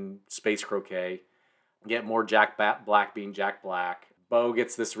playing space croquet. Get more Black being Jack Black. Bo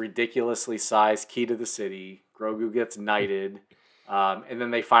gets this ridiculously sized key to the city. Grogu gets knighted. And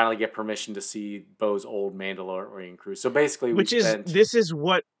then they finally get permission to see Bo's old Mandalorian crew. So basically, we Which is spent this is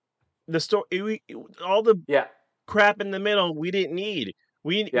what the story. All the yeah, crap in the middle we didn't need.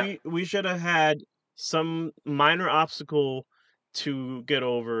 yeah, We should have had some minor obstacle to get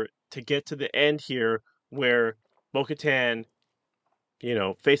over to get to the end here where Bo-Katan,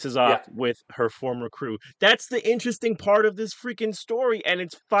 faces yeah. off with her former crew. That's the interesting part of this freaking story, and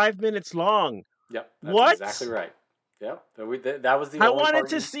it's 5 minutes long. Yep, that's What? exactly right. Yep, that was the I only wanted part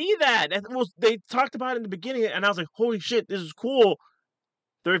to you. see that. They talked about it in the beginning, and I was like, "Holy shit, this is cool."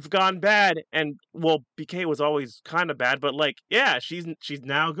 They've gone bad, and well, BK was always kind of bad, but like, yeah, she's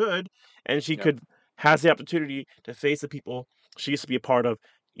now good, and she Yep, could has the opportunity to face the people she used to be a part of.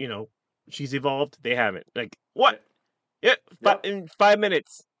 You know, she's evolved. They haven't. Like what? yep, Yeah, yep. in 5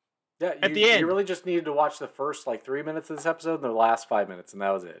 minutes Yeah, at you the you end. really just needed to watch the first like 3 minutes of this episode and the last 5 minutes, and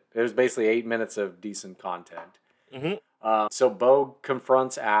that was it. It was basically 8 minutes of decent content. Hmm. So Bo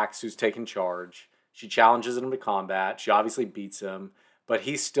confronts Axe, who's taking charge. She challenges him to combat. She obviously beats him, but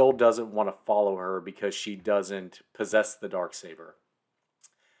he still doesn't want to follow her because she doesn't possess the dark saber.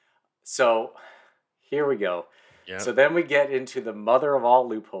 So here we go. Yeah. So then we get into the mother of all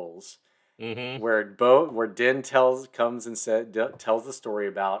loopholes, Hmm. where Din comes and tells the story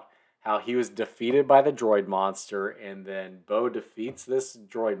about how he was defeated by the droid monster, and then Bo defeats this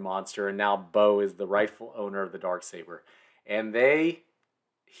droid monster, and now Bo is the rightful owner of the darksaber, and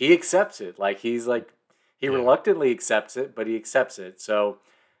he accepts it. He Yeah. reluctantly accepts it, but he accepts it. So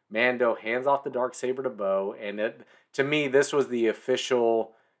Mando hands off the darksaber to Bo, and to me this was the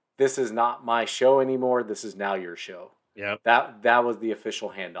official. This is not my show anymore. This is now your show. Yeah. That was the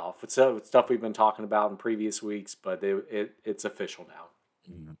official handoff. It's stuff we've been talking about in previous weeks, but it's official now.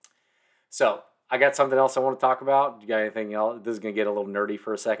 Mhm. So I got something else I want to talk about. You got anything else? This is gonna get a little nerdy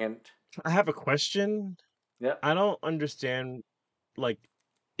for a second. I have a question. Yep. I don't understand. Like,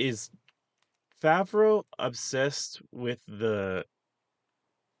 is Favreau obsessed with the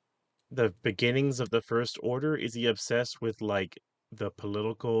the beginnings of the First Order? Is he obsessed with like the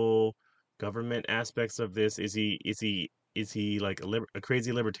political government aspects of this? Is he like a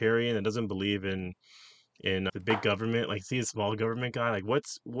crazy libertarian that doesn't believe in the big government? Like, is he a small government guy? Like,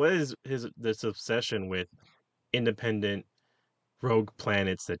 what is his this obsession with independent rogue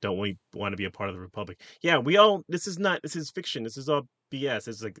planets that don't want to be a part of the Republic? Yeah, this is fiction. This is all BS.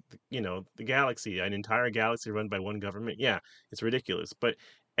 It's like, the galaxy, an entire galaxy run by one government. Yeah, it's ridiculous. But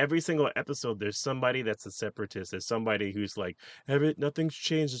every single episode, there's somebody that's a separatist. There's somebody who's like, nothing's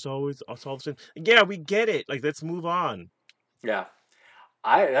changed. It's all the same. Yeah, we get it. Like, let's move on. Yeah.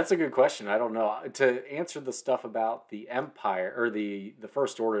 That's a good question. I don't know. To answer the stuff about the Empire or the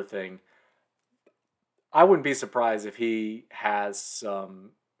First Order thing, I wouldn't be surprised if he has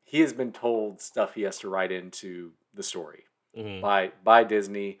some. He has been told stuff he has to write into the story Hmm. by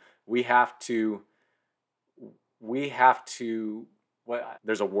Disney. We have to. We have to. What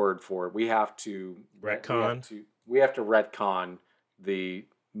there's a word for it. Retcon. We have to retcon the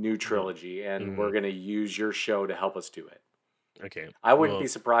new Hmm. trilogy, and Hmm. we're going to use your show to help us do it. Okay. I wouldn't Well, be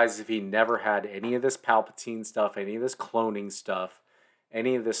surprised if he never had any of this Palpatine stuff, any of this cloning stuff,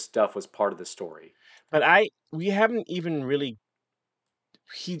 any of this stuff was part of the story. but we haven't even really.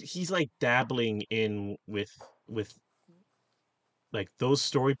 He's like dabbling in with like those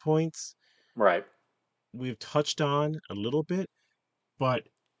story points Right. we've touched on a little bit, but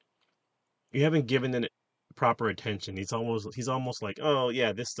we haven't given it proper attention. He's almost like, oh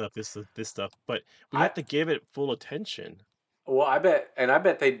yeah, this stuff, but we I have to give it full attention. well, I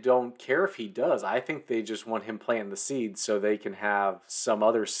bet they don't care if he does. I think they just want him planting the seeds so they can have some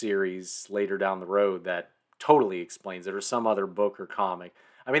other series later down the road that totally explains it, or some other book or comic.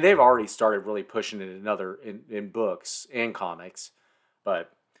 I mean, they've Mhm. already started really pushing it in books and comics,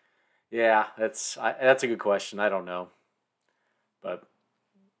 but yeah, that's a good question. I don't know, but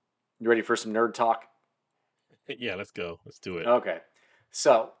you ready for some nerd talk? Yeah, let's go. Let's do it. Okay.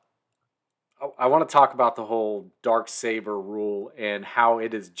 So I want to talk about the whole dark saber rule and how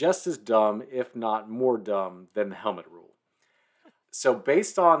it is just as dumb, if not more dumb, than the helmet rule. So,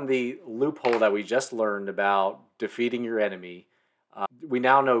 based on the loophole that we just learned about defeating your enemy, we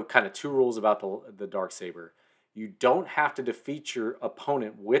now know kind of two rules about the dark saber. You don't have to defeat your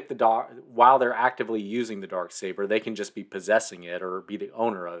opponent with the dark while they're actively using the dark saber. They can just be possessing it or be the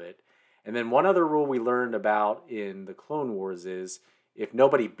owner of it. And then one other rule we learned about in the Clone Wars is if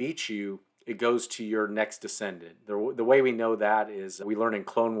nobody beats you, it goes to your next descendant. The way we know that is we learn in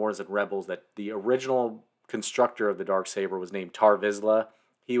Clone Wars and Rebels that the original constructor of the dark saber was named Tar Vizsla.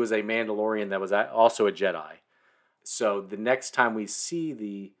 He was a Mandalorian that was also a Jedi. So the next time we see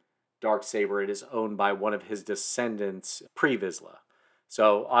the dark saber, it is owned by one of his descendants, pre Vizsla.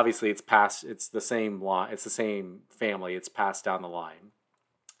 So obviously, it's passed. It's the same line. It's the same family. It's passed down the line.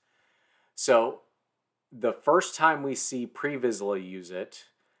 So the first time we see pre Vizsla use it,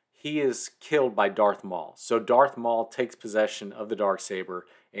 he is killed by Darth Maul. So Darth Maul takes possession of the dark saber,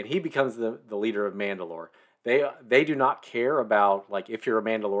 and he becomes the leader of Mandalore. They do not care about like if you're a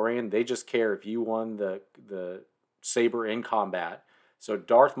Mandalorian. They just care if you won the saber in combat. So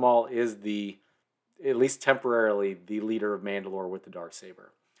Darth Maul is at least temporarily the leader of Mandalore with the dark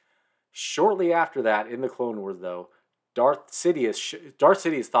saber. Shortly after that, in the Clone Wars, though, Darth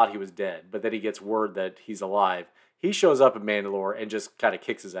Sidious thought he was dead, but then he gets word that he's alive. He shows up in Mandalore and just kind of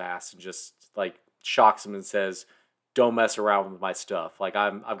kicks his ass and just like shocks him and says, "Don't mess around with my stuff. Like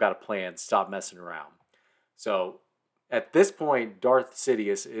I've got a plan. Stop messing around." So at this point, Darth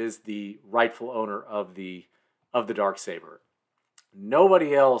Sidious is the rightful owner of the dark saber.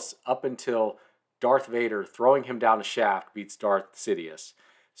 Nobody else up until Darth Vader throwing him down a shaft beats Darth Sidious.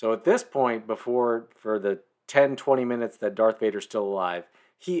 So at this point, before for the 10-20 minutes that Darth Vader's still alive,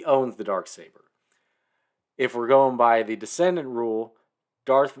 he owns the dark saber. If we're going by the descendant rule,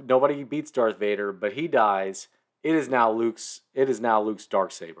 Darth nobody beats Darth Vader, but he dies. It is now Luke's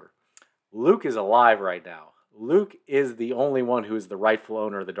dark saber. Luke is alive right now. Luke is the only one who is the rightful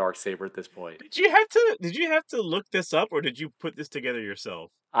owner of the dark saber at this point. Did you have to look this up, or did you put this together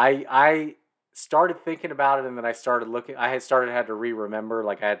yourself? I started thinking about it and then I started looking. I had to re-remember,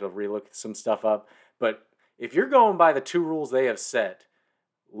 like I had to re-look some stuff up. But if you're going by the two rules they have set,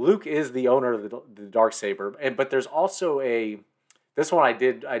 Luke is the owner of the dark saber, and but there's also a this one I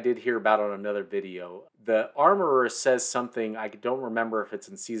did hear about on another video. The armorer says something I don't remember if it's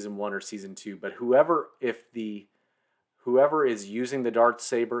in season 1 or season 2, but whoever is using the dark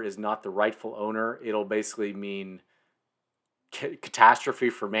saber is not the rightful owner, it'll basically mean catastrophe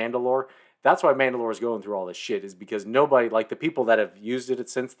for Mandalore. That's why Mandalore is going through all this shit, is because nobody, like the people that have used it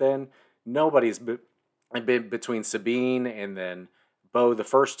since then, nobody's been between Sabine and then Bo the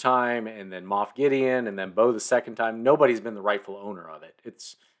first time, and then Moff Gideon, and then Bo the second time. Nobody's been the rightful owner of it.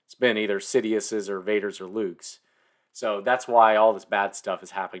 It's been either Sidious's or Vader's or Luke's. So that's why all this bad stuff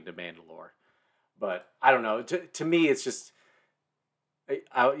is happening to Mandalore. But I don't know. To me, it's just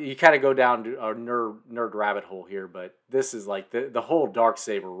you kind of go down to a nerd rabbit hole here. But this is like the whole dark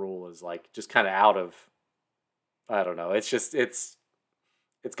saber rule is like just kind of out of, I don't know. It's just it's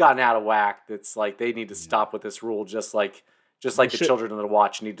gotten out of whack. It's like they need to stop with this rule, just They like the should children of the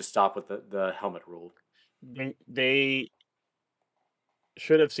watch need to stop with the helmet rule. they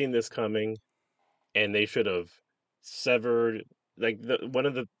should have seen this coming, and they should have severed like one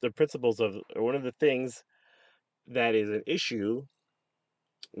of the principles of, or one of the things that is an issue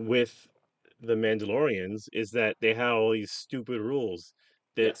with the Mandalorians is that they have all these stupid rules.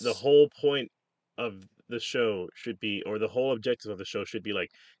 The Yes. whole point of the show should be, or the whole objective of the show should be like,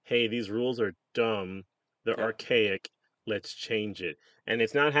 hey, these rules are dumb, they're Yep. archaic, let's change it. And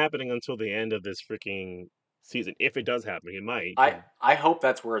it's not happening until the end of this freaking season. If it does happen, it might. I hope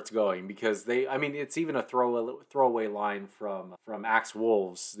that's where it's going because I mean it's even a throwaway line from Axe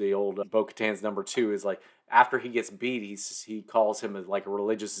Wolves, the old Bo-Katan's number 2 is like after he gets beat he calls him like a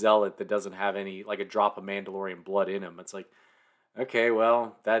religious zealot that doesn't have any like a drop of Mandalorian blood in him. It's like okay,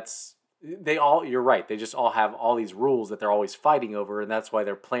 well, you're right. They just all have all these rules that they're always fighting over, and that's why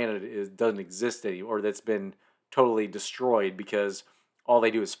their planet doesn't exist anymore, or that's been totally destroyed because all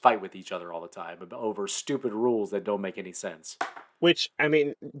they do is fight with each other all the time over stupid rules that don't make any sense. Which, I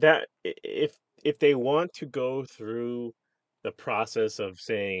mean, that if they want to go through the process of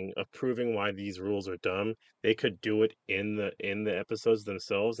saying, of proving why these rules are dumb, they could do it in the episodes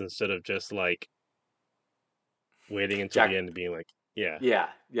themselves instead of just like waiting until the Jack, end and being like, yeah.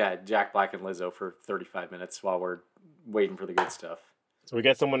 yeah, Jack Black and Lizzo for 35 minutes while we're waiting for the good stuff. So we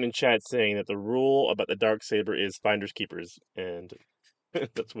got someone in chat saying that the rule about the dark saber is finders keepers, and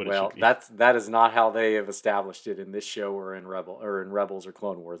that's what it should Well, be. that is not how they have established it in this show or in Rebels or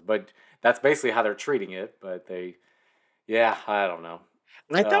Clone Wars, but that's basically how they're treating it. But yeah, I don't know.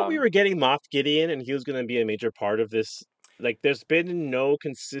 I thought we Um, were getting Moff Gideon, and he was going to be a major part of this. Like, there's been no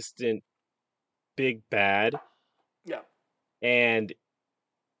consistent big bad, yeah, and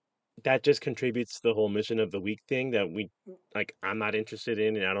that just contributes to the whole mission of the week thing that I'm not interested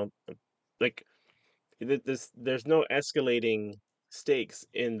in, and I don't like there's no escalating stakes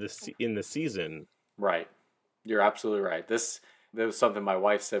in in the season. right. You're absolutely right. That was something my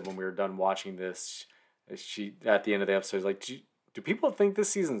wife said when we were done watching this. She at the end of the episode was like, "Do people think this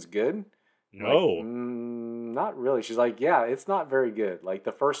season's good?" I'm like, No. not really. She's like, "Yeah, it's not very good. Like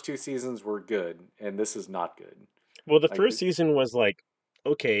the first 2 seasons were good, and this is not good. Well, the Like first the season was like,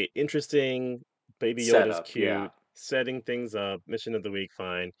 okay, interesting, Baby Yoda's setup, yeah. cute, setting things up, mission of the week,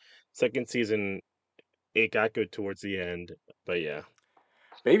 fine. Second season, it got good towards the end, but yeah.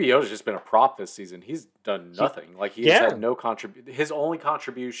 Baby Yoda's just been a prop this season. He's done He nothing. Like he has Yeah, had no contribute. His only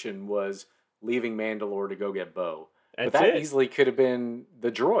contribution was leaving Mandalore to go get Bo. But that's that it. easily could have been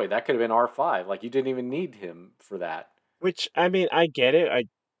the droid. That could have been R5. Like you didn't even need him for that. Which, I mean, I get it.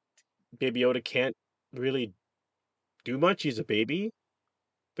 Baby Yoda can't really do much. He's a baby.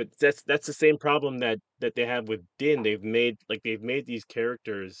 But that's the same problem that they have with Din. They've made these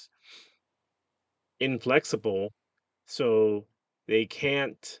characters inflexible, so they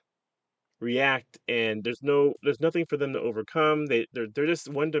can't react, and there's nothing for them to overcome. They're just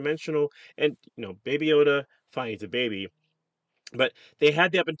one dimensional. And Baby Yoda, fine, he's a baby, but they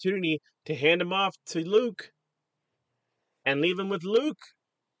had the opportunity to hand him off to Luke and leave him with Luke.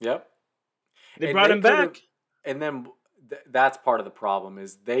 Yep. They And brought they him could have, back. and then that's part of the problem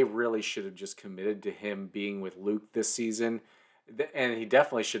is they really should have just committed to him being with Luke this season, and he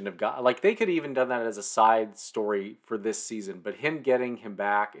definitely shouldn't have got like they could have even done that as a side story for this season. But him getting him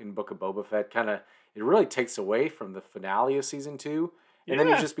back in Book of Boba Fett kind of it really takes away from the finale of season 2, and then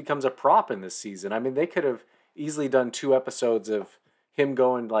he Yeah, just becomes a prop in this season. I mean, they could have easily done 2 episodes of him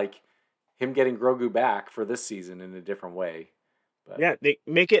going like him getting Grogu back for this season in a different way. But yeah. They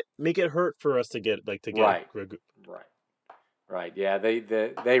make it hurt for us to get right, Grogu. right. Right. Yeah.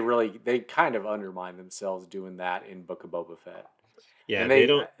 They kind of undermine themselves doing that in Book of Boba Fett, Yeah, and they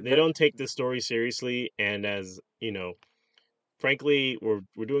don't take the story seriously. And as frankly, we're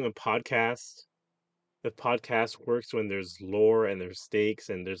doing a podcast. The podcast works when there's lore and there's stakes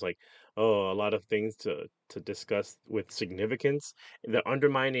and there's like, oh, a lot of things to discuss with significance. They're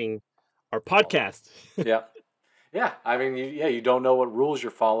undermining our all. podcast. Yeah. Yeah. I mean, you don't know what rules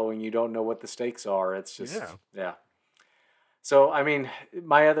you're following. You don't know what the stakes are. It's just Yeah. yeah. So I mean,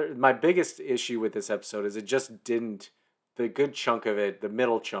 my biggest issue with this episode is it just didn't the good chunk of it, the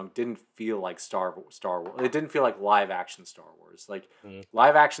middle chunk, didn't feel like Star Wars. It didn't feel like live action Star Wars. Like Mm.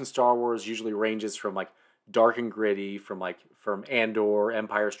 live action Star Wars usually ranges from like dark and gritty, from Andor,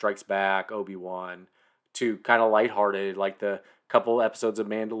 Empire Strikes Back, Obi-Wan, to kind of lighthearted, like the couple episodes of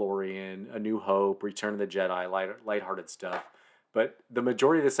Mandalorian, A New Hope, Return of the Jedi, lighthearted stuff. But the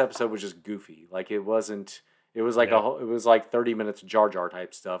majority of this episode was just goofy. Like it wasn't. It was like Yeah. it was like 30 minutes of Jar Jar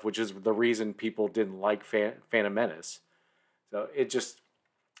type stuff, which is the reason people didn't like Phantom Menace. So it just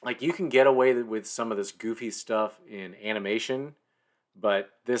like you can get away with some of this goofy stuff in animation, but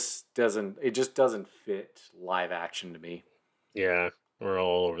this doesn't. It just doesn't fit live action to me. Yeah. We're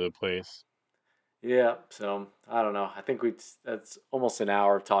all over the place. Yeah, so I don't know. I think we that's almost an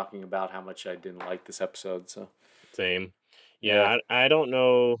hour of talking about how much I didn't like this episode. So Same. yeah, Yeah, I don't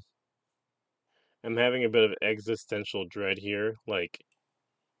know. I'm having a bit of existential dread here. Like,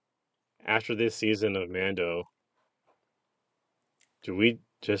 after this season of Mando, do we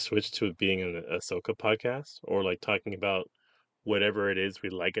just switch to being an Ahsoka podcast or like talking about whatever it is we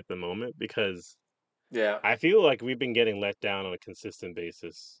like at the moment? Because yeah. I feel like we've been getting let down on a consistent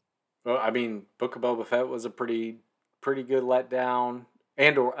basis. Well, I mean, Book of Boba Fett was a pretty good letdown.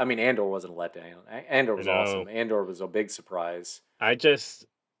 Andor, I mean, Andor wasn't a letdown. Andor I was know. awesome. Andor was a big surprise. I just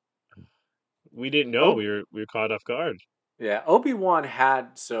we didn't know Oh, we were caught off guard. yeah. Obi-Wan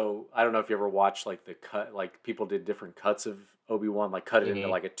had, so I don't know if you ever watched like the cut, like people did different cuts of Obi-Wan, like cut it into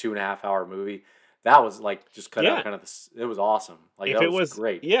Hmm. like a 2.5 hour movie. That was like just cut out Yeah, kind of this. It was awesome. Like if that it was was,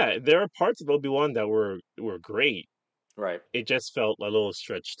 great. yeah, there are parts of Obi-Wan that were great. Right. It just felt a little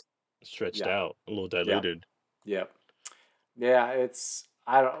stretched Yeah. out, a little Yeah. diluted. Yeah. Yeah, it's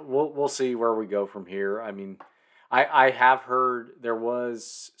I don't we'll see where we go from here. I mean, I have heard there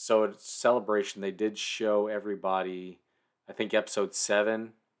was so at Celebration they did show everybody I think episode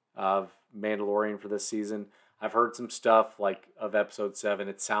 7 of Mandalorian for this season. I've heard some stuff like of episode 7.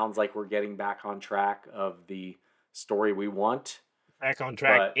 It sounds like we're getting back on track of the story we want, Back on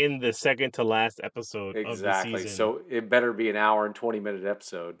track but in the second to last episode of the exactly. season. So it better be an hour and 20 minute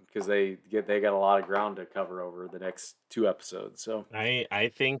episode because they got a lot of ground to cover over the next 2 episodes. So I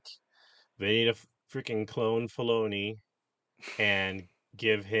think they need to freaking clone Filoni and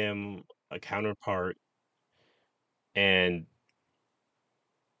give him a counterpart and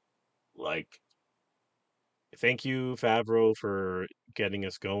like thank you Favreau for getting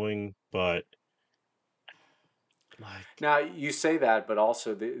us going, but like now you say that, but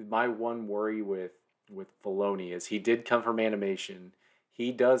also my one worry with Filoni is he did come from animation.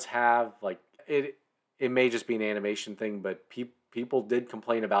 He does have like it. It may just be an animation thing, but people did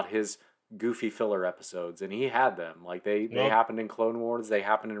complain about his goofy filler episodes, and he had them. Like they nope, happened in Clone Wars, they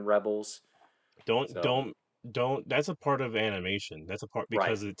happened in Rebels. don't So don't don't that's a part of animation. That's a part right,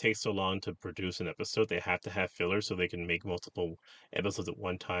 because it takes so long to produce an episode. They have to have fillers so they can make multiple episodes at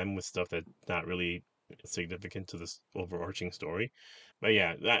one time with stuff that's not really significant to this overarching story. But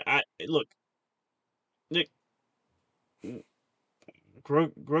yeah, I look, Nick,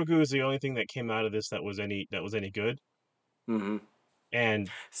 Grogu is the only thing that came out of this that was any good, hmm and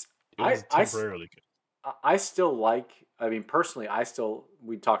it I was I temporarily good. I still like. I mean, personally, I still.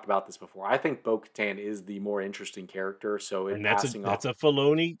 We talked about this before. I think Bo Katan is the more interesting character. So it And passing off. it's a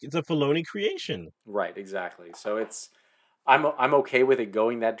Filoni creation. Right, exactly. So it's. I'm okay with it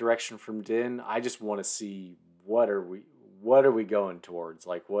going that direction from Din. I just want to see what are we going towards?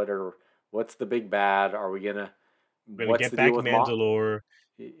 Like what's the big bad? Are we gonna We're gonna what's get the deal back with Ma? Mandalore.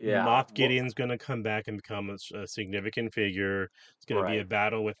 Yeah. Moff Gideon's gonna come back and become a significant figure. It's gonna be a Right.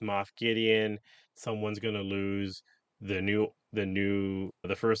 battle with Moff Gideon. Someone's gonna lose.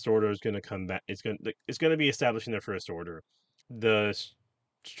 The First Order is gonna come back. It's gonna be establishing the First Order. The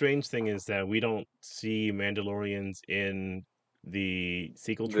strange thing is that we don't see Mandalorians in the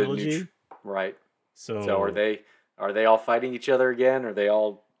sequel The new trilogy. right. So So are they all fighting each other again? Are they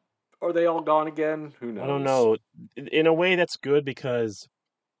all gone again? Who I don't knows? know. In a way, that's good because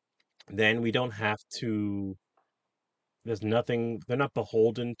then we don't have to there's nothing they're not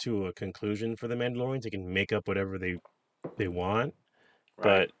beholden to a conclusion for the Mandalorians. They can make up whatever they want,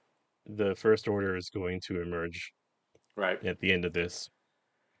 Right. but the First Order is going to emerge Right. at the end of this.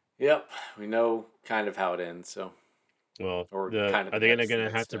 Yep. We know kind of how it ends, so Well, or kind of are the they next gonna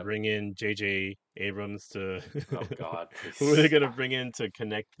next have to step. bring in J.J. Abrams to Oh God, who are they please. gonna bring in to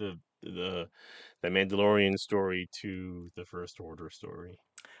connect the Mandalorian story to the First Order story?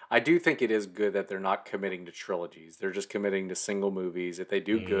 I do think it is good that they're not committing to trilogies. They're just committing to single movies. If they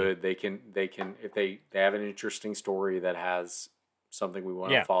do Mm, good, they can if they have an interesting story that has something we want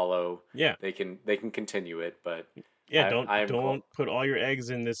to yeah, follow, yeah, they can continue it. But yeah. I am Don't put all your eggs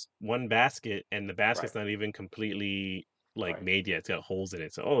in this one basket, and the right. basket's not even completely. like Right. made yet. It's got holes in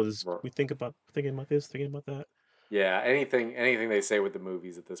it. So oh, this Right. we think about thinking about this, thinking about that. Yeah, anything they say with the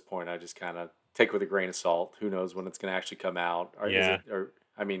movies at this point, I just kind of take with a grain of salt. Who knows when it's going to actually come out? Or is Yeah, it? Or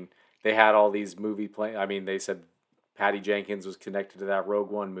I mean, they had all these movie play. I mean, they said Patty Jenkins was connected to that Rogue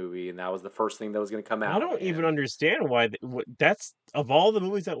One movie, and that was the first thing that was going to come I out. don't even And understand why that's of all the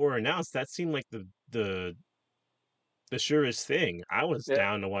movies that were announced. That seemed like the surest thing. I was yeah,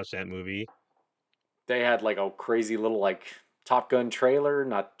 down to watch that movie. they had like a crazy little like Top Gun trailer,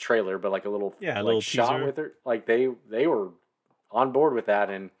 not trailer, but like a little Yeah, a like little shot teaser. with her. Like they were on board with that,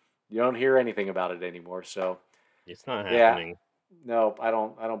 and you don't hear anything about it anymore. So It's not yeah, happening. no, I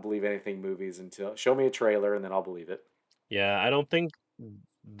don't believe anything movies until show me a trailer and then I'll believe it. Yeah, I don't think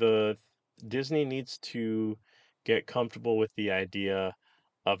the Disney needs to get comfortable with the idea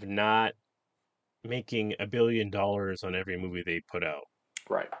of not making $1 billion on every movie they put out.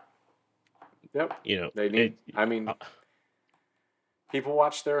 Right. Yep. You know, They it. need. I Uh, mean, people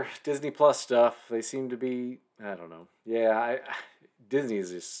watch their Disney Plus stuff. They seem to be. I don't know. Yeah, Disney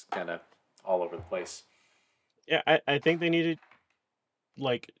is just kind of all over the place. yeah, I think they needed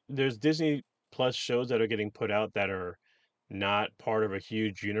like there's Disney Plus shows that are getting put out that are not part of a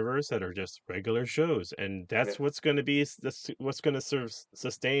huge universe that are just regular shows, and Yeah. that's what's going to be that's what's going to serve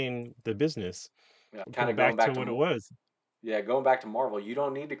sustain the business. Yeah. Kind Go of going back to back what it to. was. Yeah, going back to Marvel, you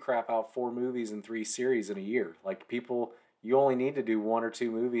don't need to crap out 4 movies and 3 series in a year. Like people, you only need to do 1 or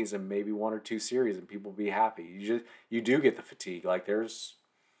 2 movies and maybe 1 or 2 series, and people be happy. You do get the fatigue. Like there's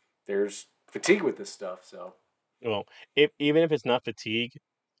fatigue with this stuff. So Well, if even if it's not fatigue,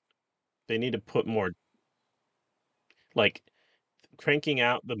 they need to put more like cranking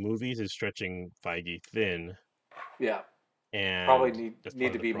out the movies is stretching Feige thin, yeah, probably and need that's part need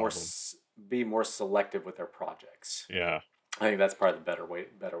of to the be more problem. be more selective with their projects. Yeah. I think that's probably the better way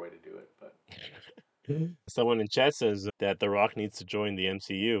to do it. But Someone in chat says that The Rock needs to join the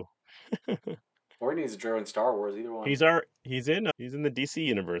MCU. or he needs to join Star Wars. Either one. He's in the DC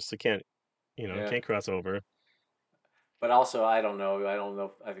universe, so can't Yeah. can't cross over. But also, I don't know. I don't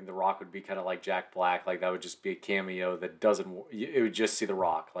know. I think The Rock would be kind of like Jack Black. Like that would just be a cameo that doesn't. It would just see The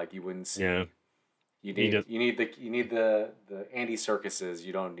Rock. Like you wouldn't Yeah, see. You he need does. the Andy Circuses.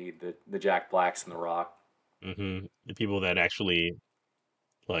 You don't need the Jack Blacks and The Rock. The people that actually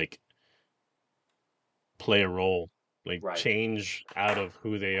like play a role, like Right. change out of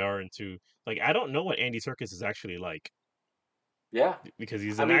who they are into like I don't know what Andy Serkis is actually like Yeah. because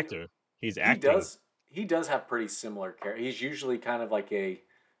he's I an mean, actor. He's he acting does he does have pretty similar character. He's usually kind of like a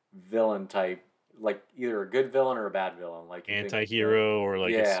villain type, like either a good villain or a bad villain. Like you think, anti-hero or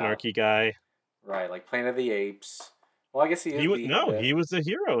like a yeah, snarky guy. right, like Planet of the Apes. Well, I guess he is the He was the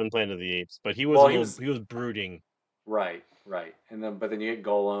hero in Planet of the Apes, but well, he was he was brooding. right, and then but then you get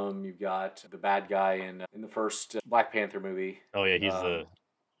Golem. You've got the bad guy in the first Black Panther movie. Oh yeah, he's Um,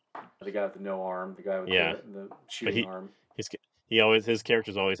 the guy with the no arm, the guy with yeah, the but shooting arm. he's he always his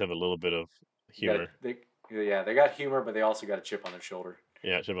characters always have a little bit of You got humor. they got humor, but they also got a chip on their shoulder.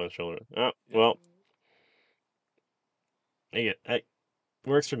 Yeah, chip on the shoulder. Oh, Yeah. well, it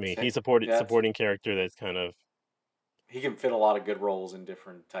works for me. He supported Yeah, supporting character that's kind of he can fit a lot of good roles in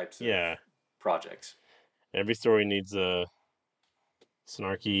different types of yeah. projects. Every story needs a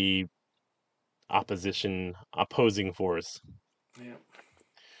snarky opposing force. Yeah.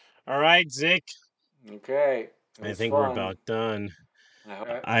 All right, Zick. Okay. It I was think we're fun. about done.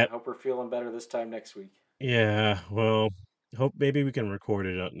 I I hope we're feeling better this time next week. yeah. Well, hope maybe we can record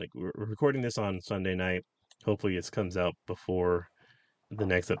it. Like we're recording this on Sunday night. Hopefully, it comes out before the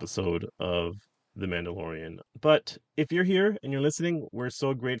next episode of The Mandalorian. But if you're here and you're listening, we're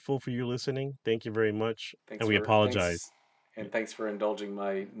so grateful for you listening. Thank you very much, and we apologize. Thanks for indulging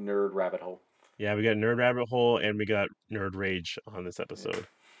my nerd rabbit hole. Yeah, we got Nerd Rabbit Hole and we got Nerd Rage on this Yeah. episode.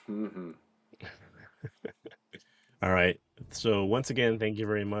 Mm-hmm. All right. So, once again, thank you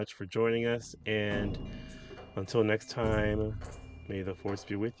very much for joining us. And until next time, may the force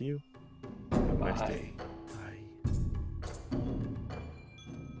be with you. Have a nice day. Bye.